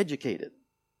it. Educate it.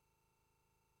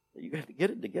 You got to get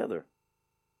it together.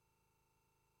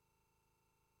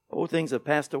 Old things have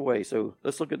passed away. So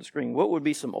let's look at the screen. What would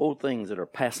be some old things that are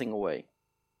passing away?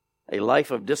 A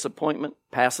life of disappointment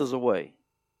passes away.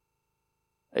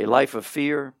 A life of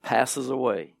fear passes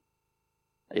away.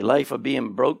 A life of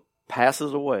being broke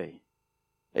passes away.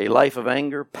 A life of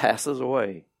anger passes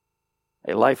away.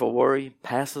 A life of worry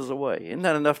passes away. Isn't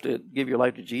that enough to give your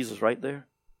life to Jesus right there?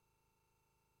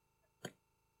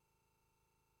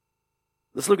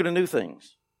 Let's look at the new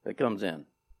things that comes in.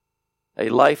 A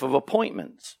life of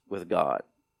appointments with God.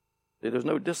 There's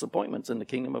no disappointments in the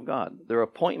kingdom of God. There are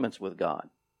appointments with God.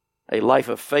 A life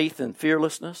of faith and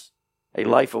fearlessness. A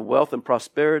life of wealth and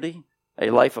prosperity. A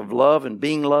life of love and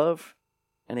being loved.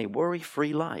 And a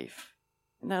worry-free life.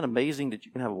 Isn't that amazing that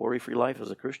you can have a worry-free life as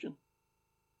a Christian?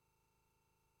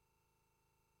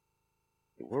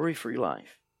 A worry-free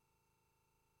life.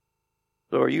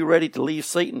 So are you ready to leave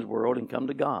Satan's world and come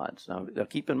to God's? Now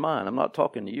keep in mind, I'm not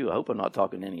talking to you. I hope I'm not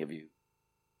talking to any of you.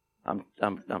 I'm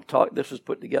talking. This was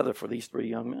put together for these 3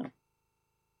 young men.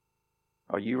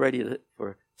 Are you ready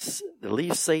to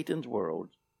leave Satan's world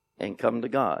and come to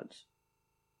God's?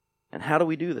 And how do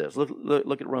we do this?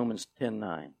 Look at Romans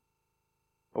 10:9.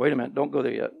 Oh, wait a minute, don't go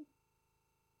there yet.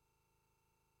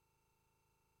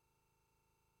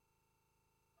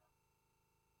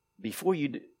 Before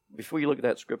you look at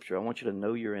that scripture, I want you to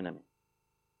know your enemy.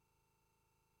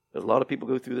 Because a lot of people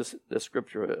go through this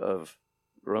scripture of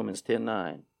Romans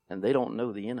 10:9, and they don't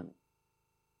know the enemy.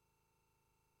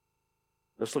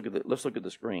 Let's look at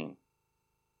the screen.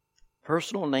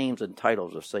 Personal names and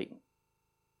titles of Satan.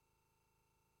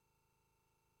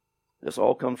 This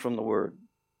all comes from the word.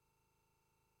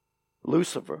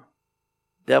 Lucifer,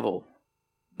 devil,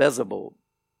 Beelzebub,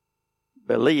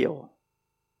 Belial,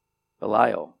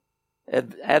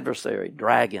 adversary,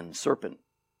 dragon, serpent,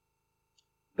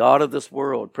 God of this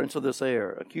world, prince of this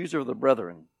air, accuser of the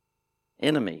brethren,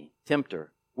 enemy,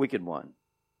 tempter, wicked one.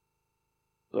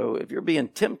 So if you're being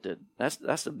tempted, that's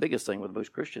the biggest thing with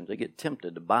most Christians. They get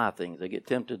tempted to buy things. They get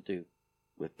tempted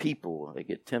with people. They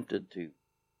get tempted to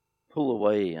pull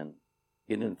away and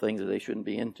get into things that they shouldn't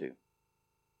be into.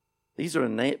 These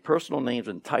are personal names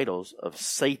and titles of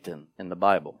Satan in the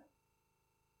Bible.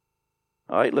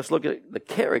 All right, let's look at the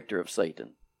character of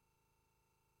Satan.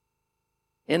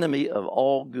 Enemy of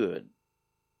all good.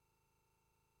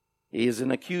 He is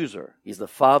an accuser. He's the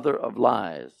father of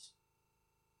lies.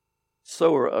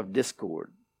 Sower of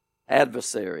discord.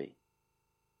 Adversary.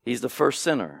 He's the first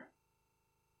sinner.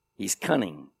 He's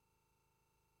cunning.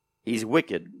 He's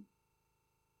wicked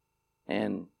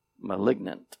and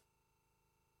malignant.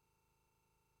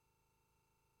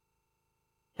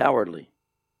 Cowardly.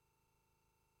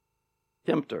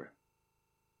 Tempter.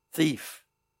 Thief.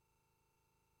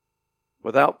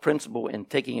 Without principle and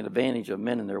taking advantage of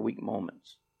men in their weak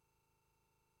moments.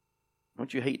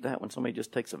 Don't you hate that when somebody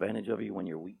just takes advantage of you when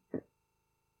you're weak?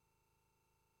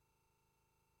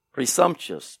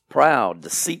 Presumptuous, proud,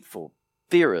 deceitful,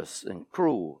 fierce, and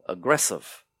cruel,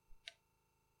 aggressive.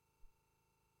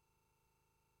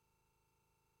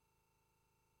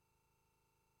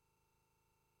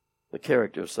 The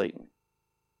character of Satan.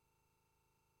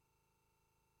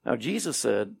 Now Jesus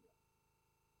said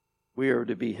we are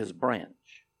to be his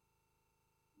branch.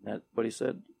 That's what he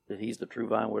said, that he's the true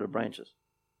vine, we're the branches.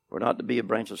 We're not to be a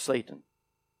branch of Satan.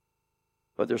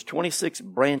 But there's 26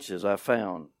 branches I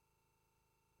found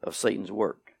of Satan's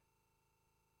work.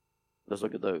 Let's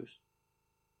look at those.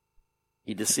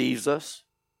 He deceives us.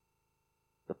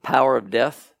 The power of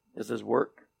death is his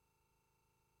work.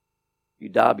 You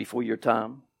die before your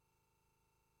time.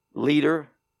 Leader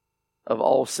of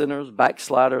all sinners,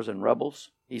 backsliders, and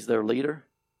rebels. He's their leader.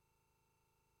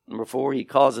 Number 4, he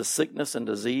causes sickness and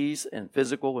disease and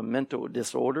physical and mental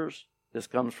disorders. This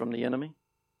comes from the enemy.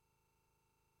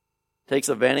 Takes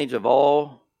advantage of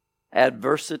all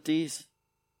adversities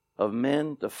of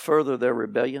men to further their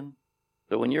rebellion.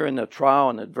 So when you're in a trial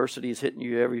and adversity is hitting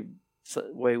you every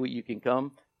way you can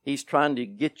come, he's trying to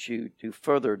get you to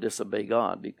further disobey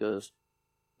God, because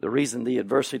the reason the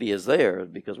adversity is there is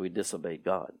because we disobeyed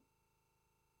God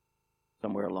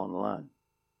somewhere along the line.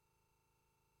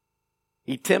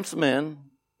 He tempts men.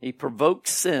 He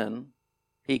provokes sin.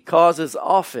 He causes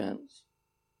offense.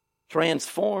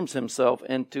 Transforms himself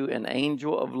into an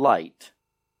angel of light.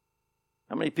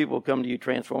 How many people come to you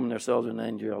transforming themselves into an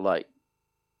angel of light?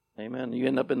 Amen. You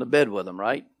end up in the bed with them,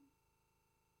 right?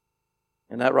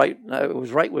 And that right? It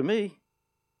was right with me.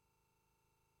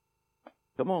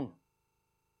 Come on.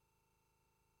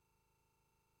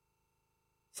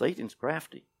 Satan's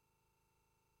crafty.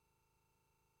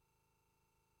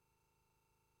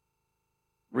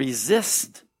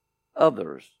 Resist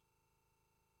others.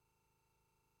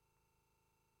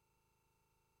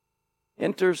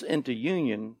 Enters into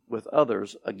union with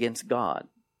others against God.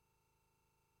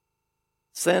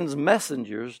 Sends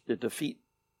messengers to defeat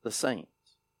the saints.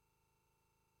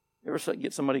 You ever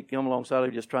get somebody come alongside of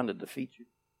you just trying to defeat you?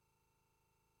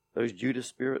 Those Judas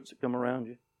spirits that come around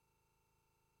you,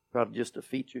 try to just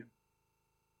defeat you.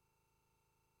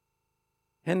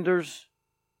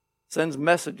 Sends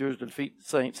messengers to defeat the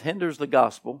saints, hinders the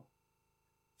gospel,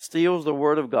 steals the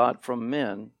word of God from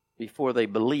men before they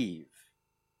believe.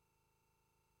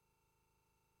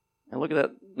 And look at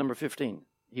that, number 15.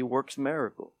 He works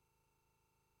miracles.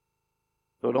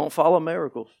 So don't follow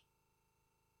miracles,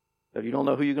 because you don't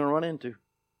know who you're going to run into. You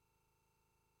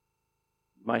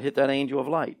might hit that angel of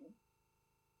light,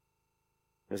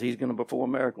 because he's going to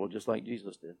perform a miracle just like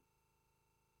Jesus did.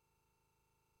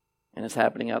 And it's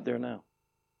happening out there now.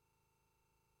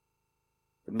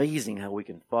 It's amazing how we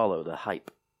can follow the hype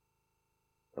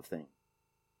of things.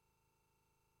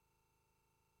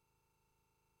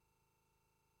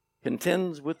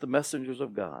 Contends with the messengers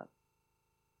of God,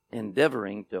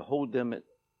 endeavoring to hold them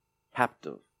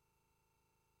captive.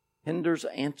 hinders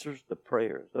answers to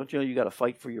prayers. Don't you know you got to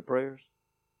fight for your prayers?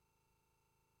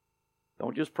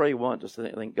 Don't just pray once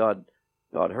and think God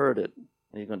heard it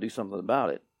and He's going to do something about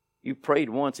it. You prayed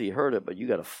once, He heard it, but you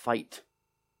got to fight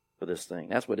for this thing.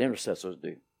 That's what intercessors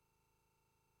do.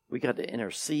 We got to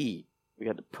intercede. We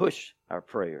got to push our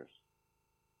prayers.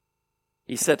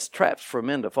 He sets traps for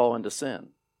men to fall into sin,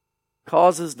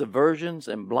 causes diversions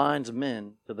and blinds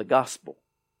men to the gospel,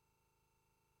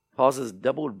 causes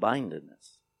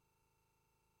double-mindedness.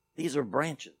 These are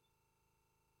branches.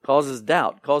 Causes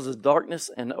doubt, causes darkness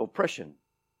and oppression,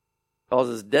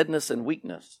 causes deadness and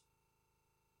weakness,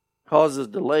 causes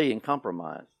delay and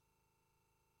compromise,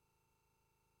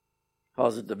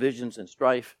 causes divisions and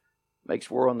strife,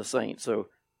 makes war on the saints. So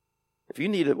if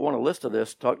you want a list of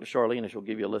this, talk to Charlene and she'll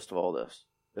give you a list of all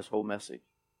this whole message.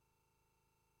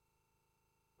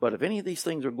 But if any of these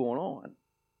things are going on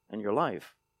in your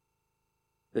life,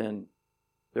 then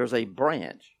there's a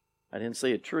branch. I didn't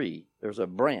say a tree. There's a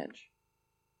branch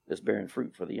that's bearing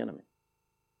fruit for the enemy.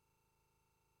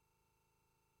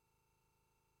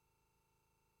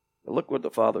 But look what the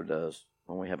Father does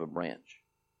when we have a branch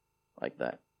like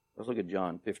that. Let's look at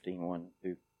John 15, 1 and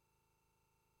 2.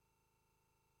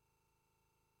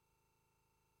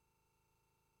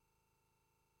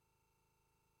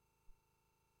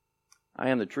 I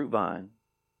am the true vine.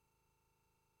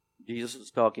 Jesus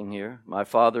is talking here. My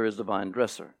Father is the vine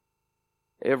dresser.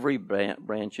 Every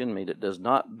branch in me that does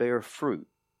not bear fruit,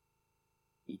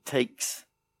 He takes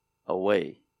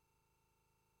away.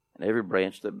 And every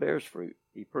branch that bears fruit,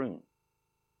 He prunes,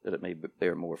 that it may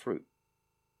bear more fruit.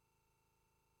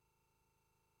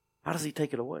 How does He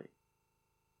take it away?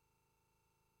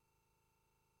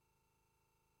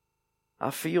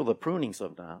 I feel the pruning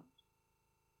sometimes.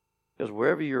 Because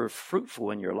wherever you're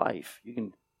fruitful in your life, you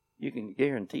can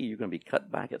guarantee you're going to be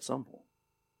cut back at some point.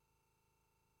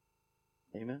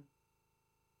 Amen?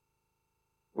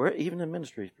 Even in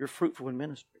ministry, if you're fruitful in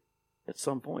ministry, at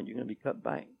some point you're going to be cut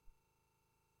back.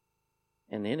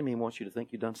 And the enemy wants you to think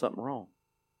you've done something wrong.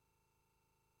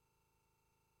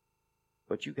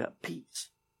 But you got peace.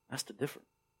 That's the difference.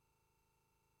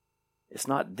 It's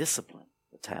not discipline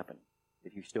that's happening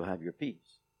if you still have your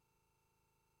peace.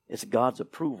 It's God's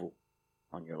approval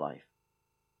on your life.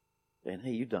 Saying,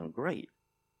 hey, you've done great.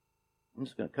 I'm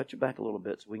just going to cut you back a little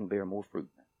bit so we can bear more fruit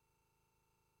now.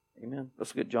 Amen.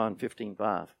 Let's look at John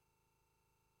 15:5.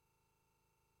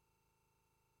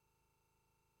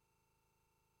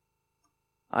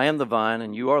 I am the vine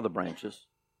and you are the branches.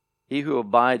 He who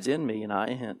abides in me and I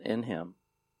in him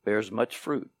bears much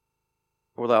fruit.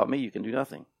 For without me you can do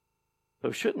nothing.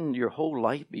 So shouldn't your whole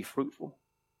life be fruitful?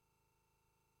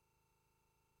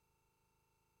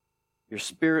 Your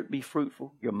spirit be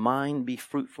fruitful. Your mind be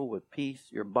fruitful with peace.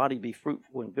 Your body be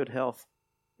fruitful in good health.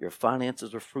 Your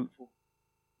finances are fruitful.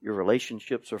 Your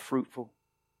relationships are fruitful.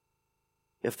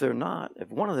 If they're not, if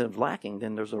one of them's lacking,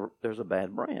 then there's a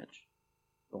bad branch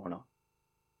going on.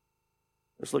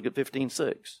 Let's look at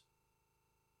 15:6.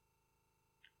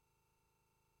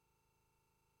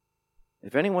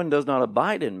 If anyone does not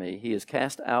abide in me, he is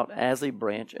cast out as a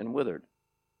branch and withered.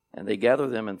 And they gather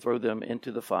them and throw them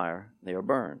into the fire. They are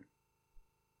burned.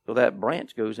 So that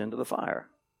branch goes into the fire.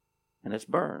 And it's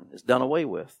burned. It's done away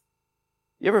with.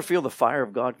 You ever feel the fire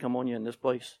of God come on you in this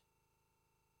place?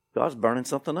 God's burning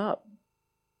something up.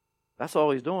 That's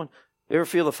all He's doing. You ever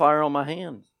feel the fire on my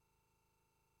hands?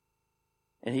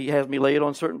 And He has me lay it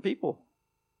on certain people.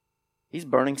 He's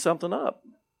burning something up.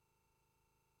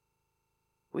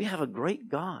 We have a great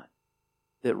God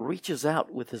that reaches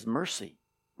out with His mercy,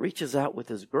 reaches out with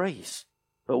His grace.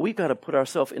 But we've got to put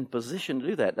ourselves in position to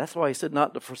do that. That's why He said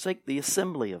not to forsake the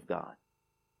assembly of God.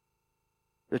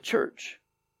 The church.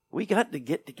 We got to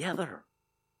get together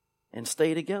and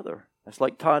stay together. That's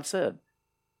like Todd said.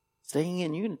 Staying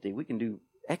in unity, we can do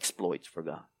exploits for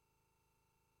God.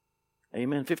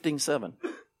 Amen. 15:7.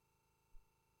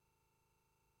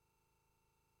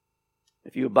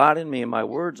 If you abide in me and my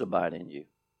words abide in you,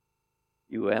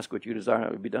 you will ask what you desire and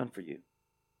it will be done for you.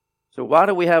 So why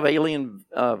do we have alien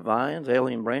vines,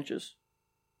 alien branches?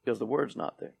 Because the word's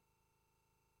not there.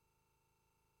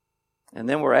 And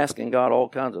then we're asking God all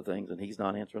kinds of things, and He's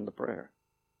not answering the prayer.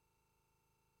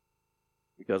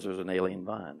 Because there's an alien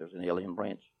vine, there's an alien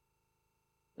branch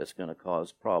that's going to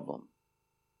cause problem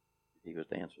if He was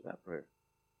to answer that prayer.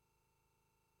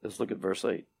 Let's look at verse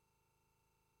 8.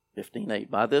 15:8.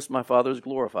 By this my Father is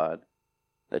glorified,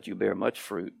 that you bear much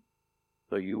fruit,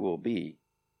 so you will be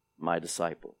my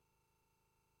disciple.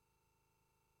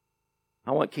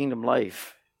 I want Kingdom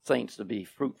Life saints to be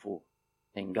fruitful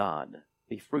in God.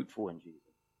 Be fruitful in Jesus.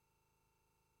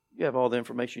 You have all the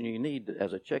information you need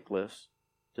as a checklist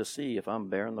to see if I'm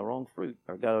bearing the wrong fruit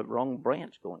or got a wrong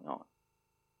branch going on.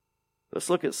 Let's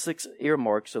look at 6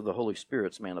 earmarks of the Holy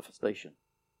Spirit's manifestation.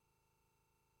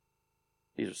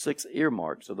 These are 6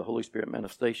 earmarks of the Holy Spirit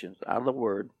manifestations out of the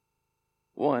Word.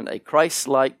 1, a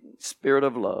Christ-like spirit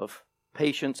of love,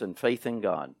 patience, and faith in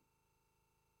God.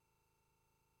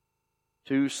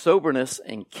 2, soberness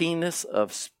and keenness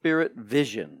of spirit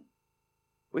vision.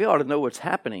 We ought to know what's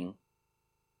happening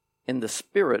in the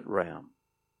spirit realm.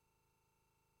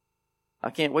 I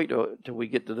can't wait till we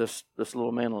get to this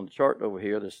little man on the chart over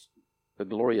here, the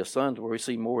glorious sons, where we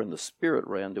see more in the spirit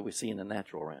realm than we see in the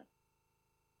natural realm.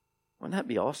 Wouldn't that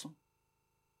be awesome?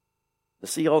 To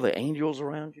see all the angels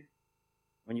around you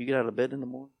when you get out of bed in the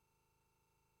morning.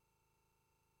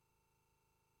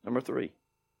 Number 3,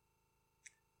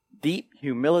 deep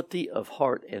humility of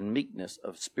heart and meekness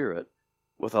of spirit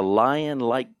with a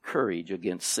lion-like courage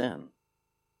against sin,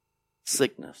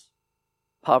 sickness,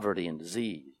 poverty and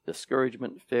disease,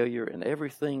 discouragement, failure, and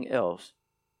everything else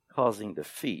causing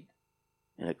defeat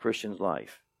in a Christian's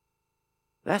life.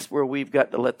 That's where we've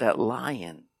got to let that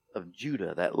lion of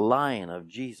Judah, that lion of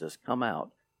Jesus, come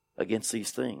out against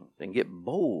these things and get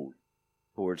bold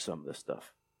towards some of this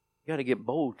stuff. You got to get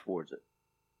bold towards it.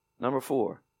 Number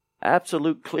 4,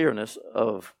 absolute clearness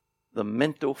of the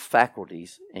mental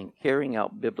faculties in carrying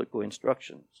out biblical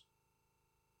instructions.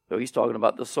 So he's talking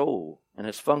about the soul and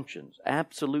its functions,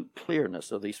 absolute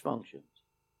clearness of these functions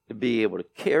to be able to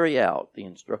carry out the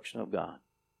instruction of God.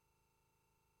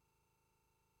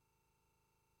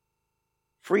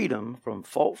 Freedom from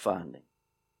fault-finding,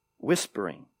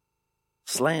 whispering,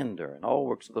 slander, and all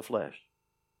works of the flesh.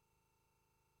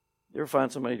 You ever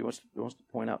find somebody who wants to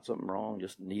point out something wrong,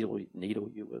 just needle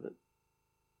you with it?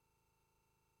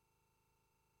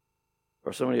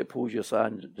 Or somebody that pulls you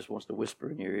aside and just wants to whisper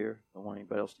in your ear, don't want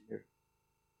anybody else to hear?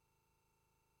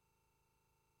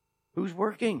 Who's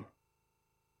working?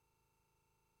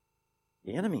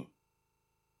 The enemy.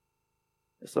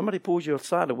 If somebody pulls you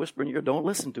aside to whisper in your ear, don't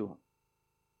listen to them.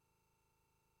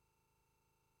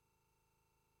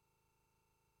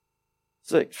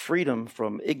 Six, freedom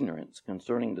from ignorance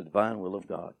concerning the divine will of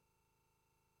God.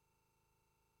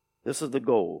 This is the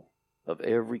goal of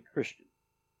every Christian,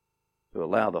 to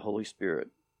allow the Holy Spirit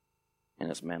and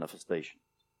its manifestations.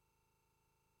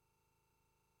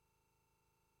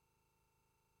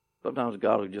 Sometimes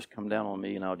God will just come down on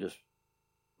me and I'll just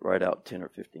write out 10 or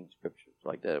 15 scriptures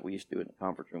like that. We used to do it in the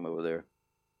conference room over there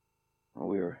when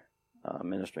we were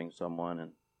ministering to someone,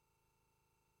 and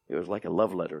it was like a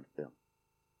love letter to them.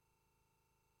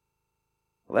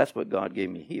 Well, that's what God gave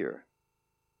me here.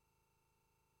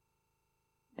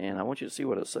 And I want you to see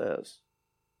what it says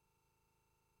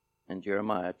in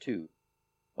Jeremiah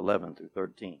 2:11 through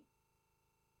 13.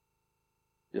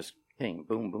 Just came,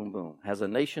 boom, boom, boom. Has a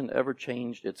nation ever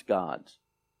changed its gods,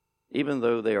 even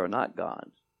though they are not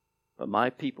gods? But my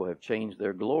people have changed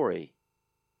their glory,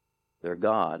 their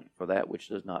God, for that which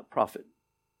does not profit.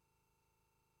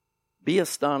 Be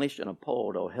astonished and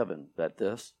appalled, O heaven, at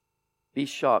this. Be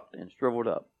shocked and shriveled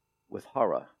up with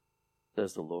horror,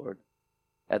 says the Lord,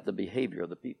 at the behavior of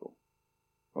the people.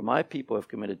 For my people have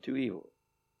committed 2 evils.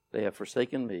 They have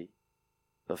forsaken me,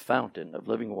 the fountain of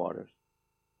living waters,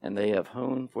 and they have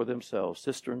hewn for themselves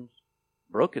cisterns,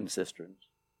 broken cisterns,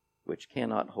 which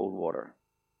cannot hold water.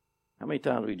 How many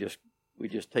times we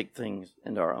just take things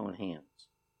into our own hands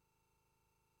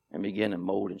and begin to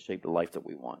mold and shape the life that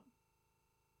we want,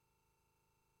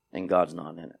 and God's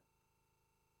not in it.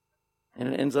 And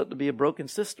it ends up to be a broken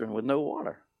cistern with no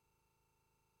water.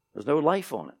 There's no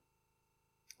life on it.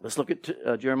 Let's look at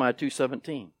Jeremiah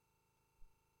 2:17.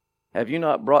 Have you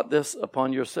not brought this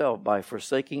upon yourself by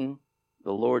forsaking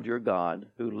the Lord your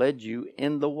God, who led you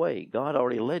in the way? God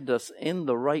already led us in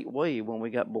the right way when we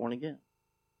got born again.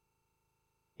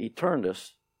 He turned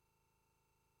us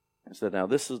and said, now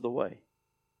this is the way.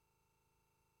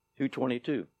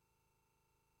 2:22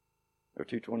 or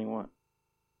 2:21.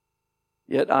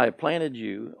 Yet I have planted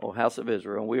you, O house of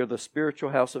Israel, and we are the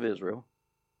spiritual house of Israel,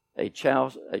 a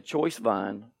choice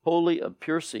vine, wholly of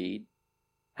pure seed.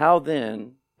 How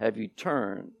then have you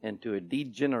turned into a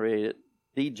degenerate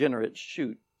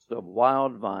shoot of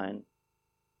wild vine,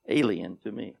 alien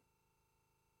to me?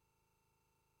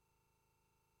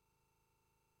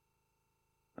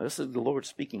 Now, this is the Lord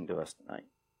speaking to us tonight.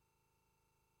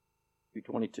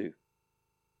 2:22.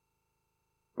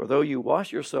 For though you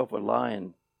wash yourself with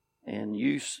lye and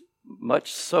use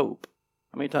much soap.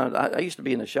 How many times? I used to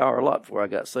be in the shower a lot before I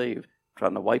got saved,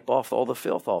 trying to wipe off all the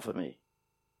filth off of me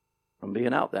from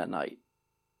being out that night.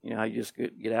 You know how you just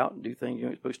get out and do things you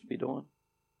ain't supposed to be doing?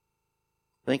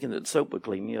 Thinking that soap would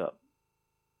clean me up.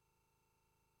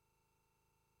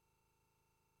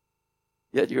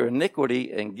 Yet your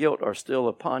iniquity and guilt are still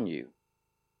upon you.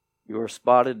 You are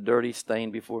spotted, dirty,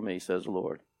 stained before me, says the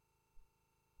Lord.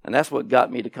 And that's what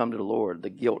got me to come to the Lord. The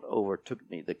guilt overtook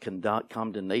me. The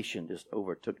condemnation just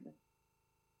overtook me.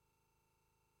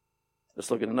 Let's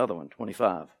look at another one,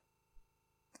 25.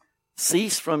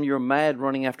 Cease from your mad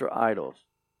running after idols,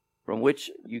 from which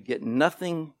you get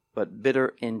nothing but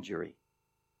bitter injury.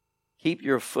 Keep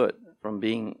your foot from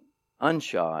being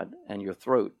unshod and your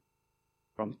throat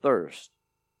from thirst.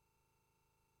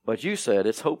 But you said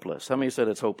it's hopeless. How many said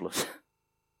it's hopeless?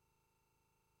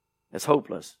 It's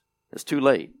hopeless. It's too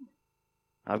late.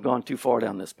 I've gone too far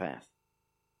down this path.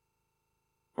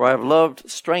 For I have loved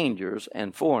strangers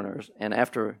and foreigners, and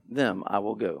after them I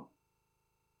will go.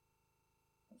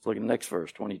 Let's look at the next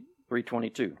verse,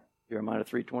 3:22. Jeremiah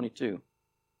 3:22.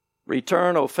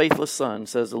 Return, O faithless son,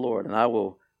 says the Lord, and I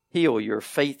will heal your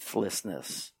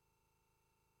faithlessness.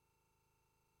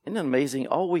 Isn't it amazing?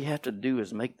 All we have to do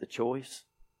is make the choice.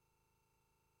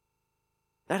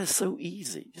 That is so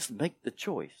easy. Just make the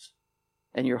choice,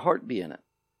 and your heart be in it.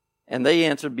 And they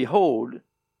answered, Behold,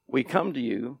 we come to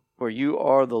you, for you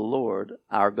are the Lord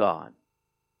our God.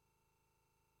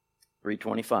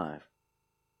 3:25.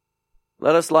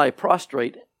 Let us lie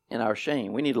prostrate in our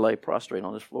shame. We need to lay prostrate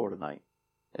on this floor tonight.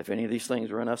 If any of these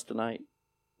things are in us tonight,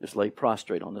 just lay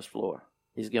prostrate on this floor.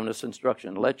 He's given us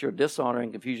instruction. Let your dishonor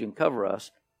and confusion cover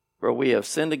us, for we have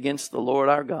sinned against the Lord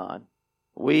our God.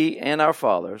 We and our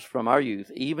fathers, from our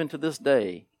youth, even to this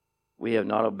day, we have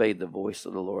not obeyed the voice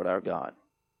of the Lord our God.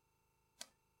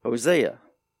 Hosea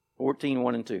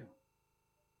 14:1 and 2.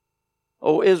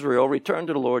 O Israel, return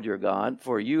to the Lord your God,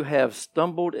 for you have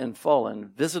stumbled and fallen,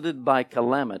 visited by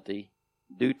calamity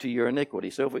due to your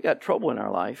iniquity. So if we got trouble in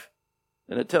our life,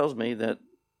 then it tells me that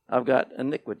I've got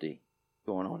iniquity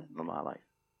going on in my life.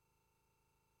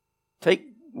 Take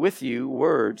with you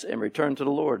words and return to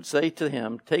the Lord. Say to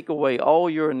him, take away all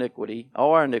our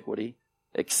iniquity,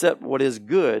 accept what is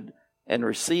good, and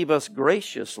receive us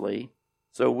graciously,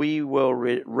 so we will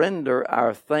render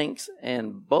our thanks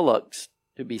and bullocks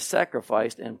to be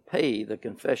sacrificed and pay the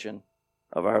confession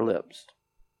of our lips.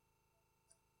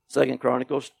 2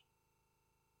 Chronicles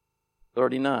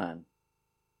 39.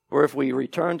 For if we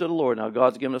return to the Lord, now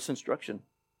God's given us instruction,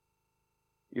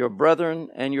 your brethren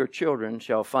and your children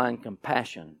shall find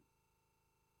compassion.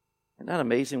 Isn't that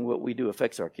amazing? What we do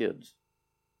affects our kids.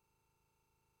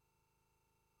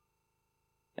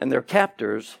 And their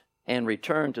captors, and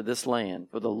return to this land.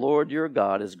 For the Lord your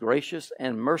God is gracious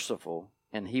and merciful,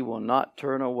 and he will not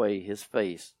turn away his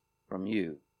face from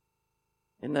you.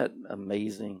 Isn't that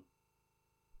amazing?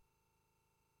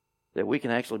 That we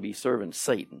can actually be serving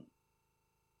Satan,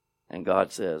 and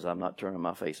God says, I'm not turning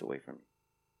my face away from you.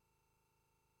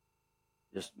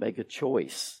 Just make a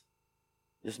choice.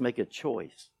 Just make a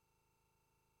choice.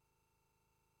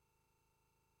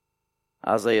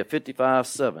 Isaiah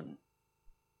 55:7.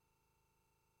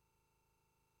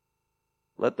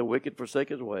 Let the wicked forsake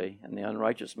his way, and the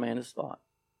unrighteous man his thought,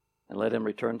 and let him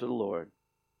return to the Lord,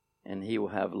 and he will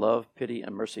have love, pity,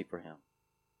 and mercy for him.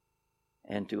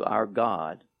 And to our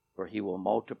God, for he will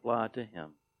multiply to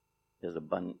him his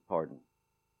abundant pardon.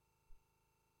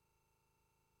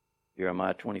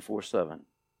 Jeremiah 24:7.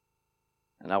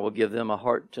 And I will give them a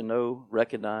heart to know,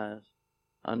 recognize,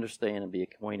 understand, and be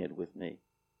acquainted with me.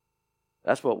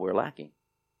 That's what we're lacking.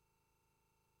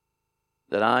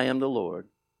 That I am the Lord,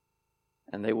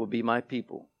 and they will be my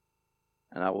people,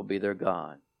 and I will be their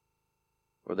God.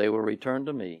 For they will return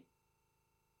to me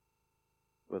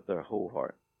with their whole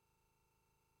heart.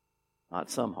 Not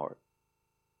some heart,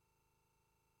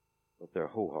 but their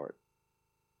whole heart.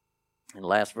 And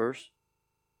last verse,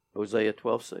 Hosea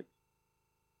 12:6.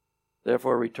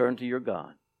 Therefore return to your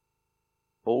God.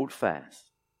 Hold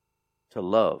fast to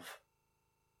love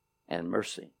and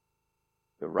mercy,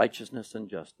 to righteousness and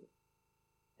justice,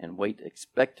 and wait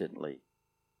expectantly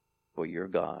for your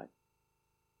God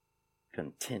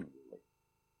continually.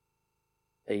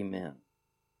 Amen.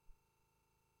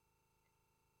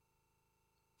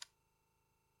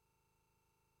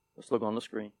 Let's look on the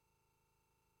screen.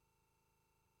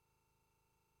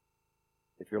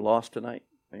 If you're lost tonight,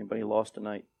 anybody lost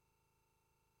tonight,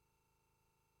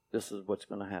 this is what's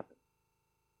going to happen.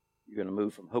 You're going to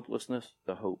move from hopelessness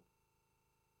to hope,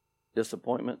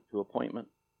 disappointment to appointment,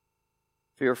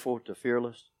 fearful to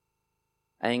fearless,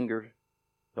 anger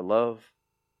to love,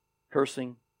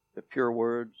 cursing to pure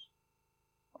words,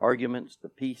 arguments to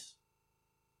peace,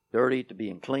 dirty to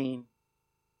being clean,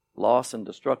 loss and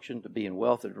destruction to being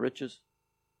wealth and riches,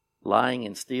 lying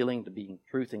and stealing to being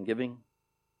truth and giving,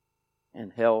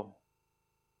 and hell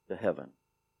to heaven.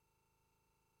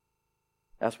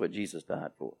 That's what Jesus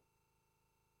died for.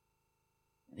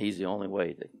 He's the only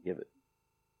way that can give it.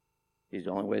 He's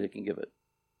the only way that can give it.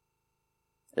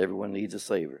 Everyone needs a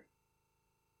Savior.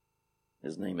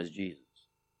 His name is Jesus.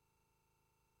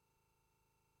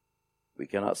 We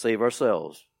cannot save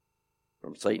ourselves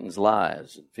from Satan's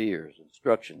lies and fears and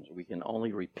instructions. We can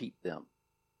only repeat them.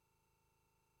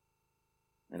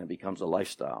 And it becomes a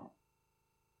lifestyle.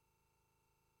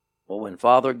 Well, when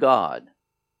Father God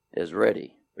is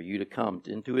ready for you to come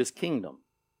into His kingdom,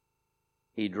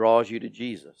 He draws you to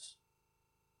Jesus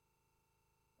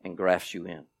and grafts you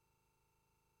in.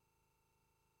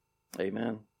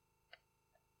 Amen.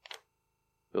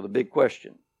 So the big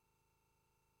question.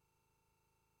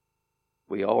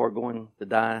 We all are going to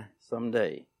die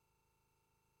someday.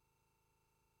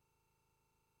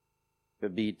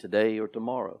 Could be today or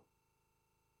tomorrow.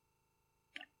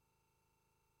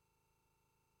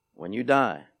 When you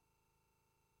die,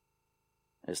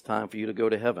 it's time for you to go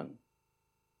to heaven.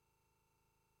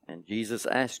 And Jesus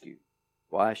asks you,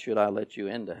 why should I let you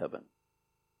into heaven?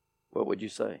 What would you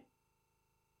say?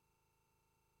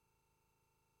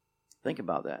 Think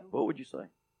about that. What would you say?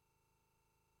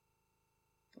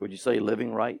 Would you say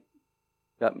living right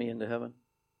got me into heaven?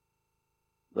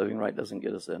 Living right doesn't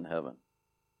get us in heaven.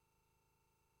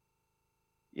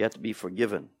 You have to be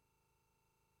forgiven.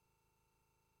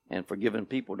 And forgiven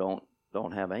people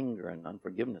don't have anger and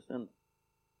unforgiveness in them.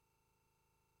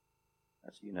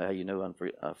 That's how you know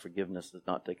forgiveness has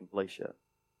not taken place yet.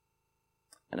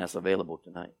 And that's available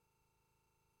tonight.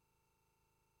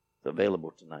 It's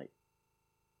available tonight.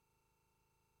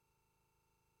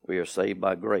 We are saved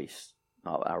by grace,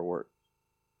 not our works.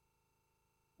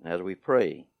 And as we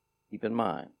pray, keep in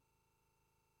mind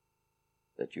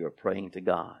that you are praying to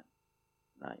God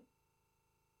tonight.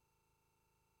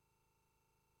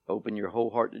 Open your whole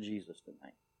heart to Jesus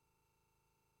tonight.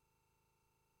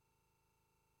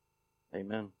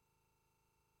 Amen.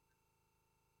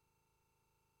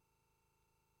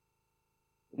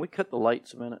 Can we cut the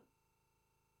lights a minute?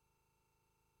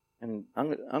 And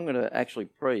I'm going to actually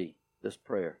pray this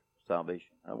prayer of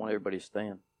salvation. I want everybody to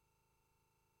stand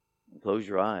and close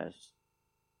your eyes.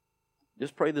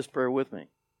 Just pray this prayer with me.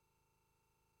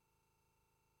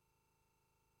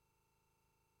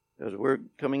 Because we're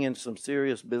coming into some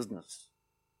serious business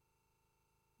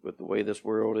with the way this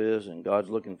world is, and God's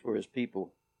looking for His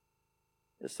people,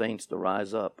 His saints, to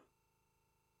rise up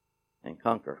and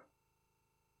conquer.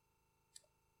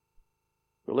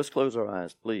 So let's close our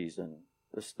eyes, please, and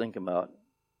let's think about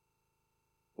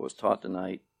what was taught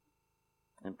tonight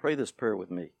and pray this prayer with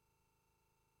me.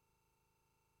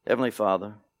 Heavenly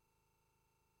Father,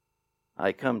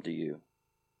 I come to you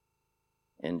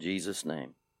in Jesus'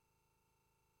 name.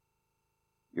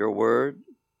 Your word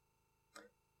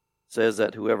says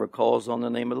that whoever calls on the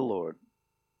name of the Lord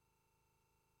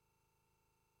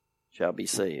shall be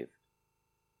saved.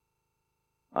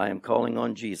 I am calling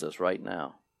on Jesus right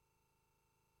now.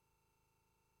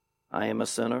 I am a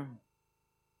sinner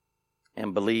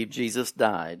and believe Jesus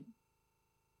died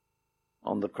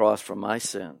on the cross for my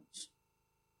sins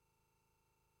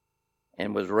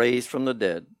and was raised from the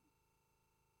dead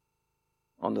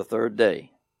on the third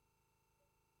day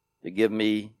to give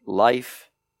me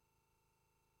life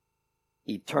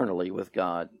eternally with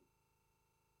God.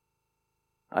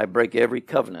 I break every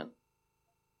covenant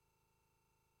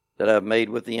that I've made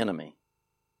with the enemy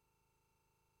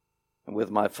and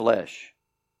with my flesh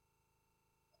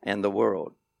and the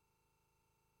world.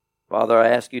 Father, I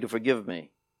ask you to forgive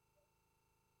me.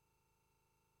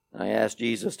 I ask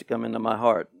Jesus to come into my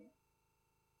heart.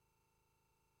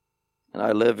 And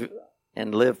I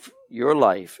live your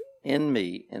life in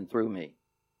me and through me.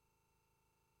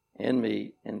 In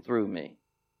me and through me.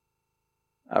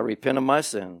 I repent of my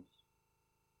sins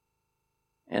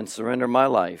and surrender my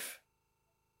life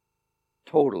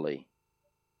totally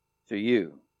to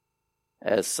you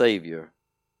as Savior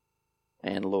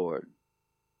and Lord.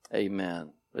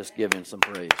 Amen. Let's give Him some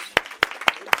praise.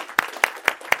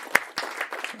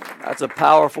 That's a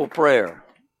powerful prayer.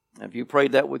 If you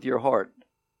prayed that with your heart,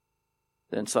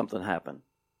 then something happened.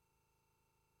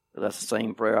 But that's the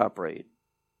same prayer I prayed.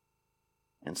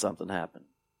 And something happened.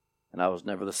 And I was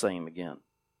never the same again.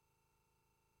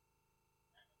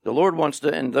 The Lord wants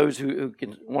to, and those who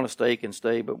can want to stay can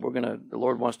stay, but the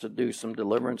Lord wants to do some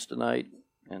deliverance tonight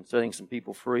and setting some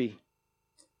people free.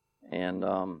 And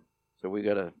so we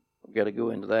got to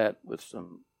go into that with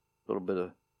some little bit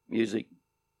of music.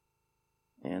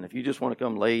 And if you just want to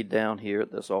come lay down here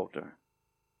at this altar,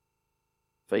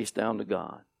 face down to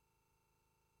God,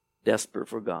 desperate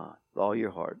for God with all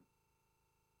your heart.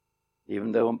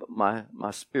 Even though my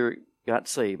spirit got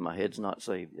saved, my head's not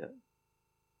saved yet.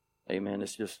 Amen.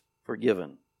 It's just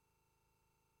forgiven.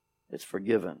 It's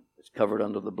forgiven. It's covered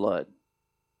under the blood.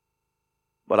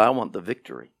 But I want the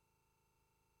victory.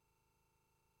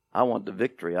 I want the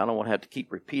victory. I don't want to have to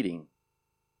keep repeating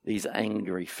these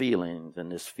angry feelings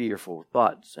and this fearful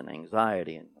thoughts and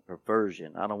anxiety and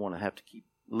perversion. I don't want to have to keep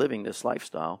living this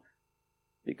lifestyle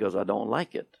because I don't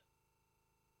like it.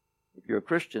 If you're a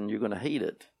Christian, you're going to hate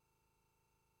it.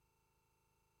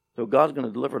 So God's going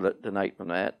to deliver tonight from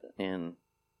that, and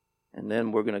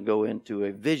then we're going to go into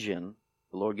a vision.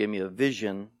 The Lord gave me a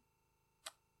vision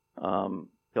a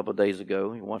couple of days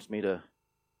ago. He wants me to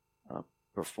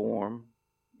perform,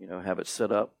 have it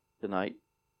set up tonight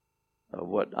of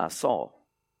what I saw.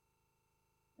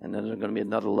 And then there's going to be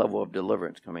another level of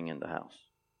deliverance coming in the house.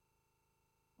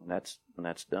 And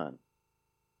that's done.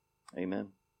 Amen.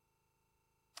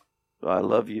 So I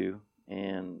love you,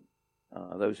 and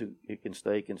those who can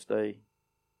stay can stay.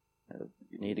 If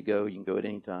you need to go, you can go at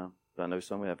any time. I know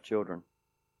some have children.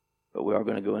 But we are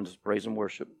going to go into praise and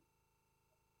worship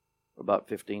for about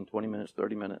 15, 20 minutes,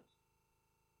 30 minutes.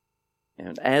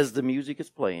 And as the music is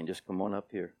playing, just come on up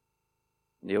here.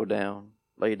 Kneel down,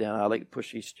 lay down. I like to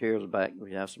push these chairs back.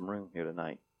 We have some room here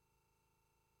tonight.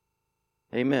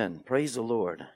 Amen. Praise the Lord.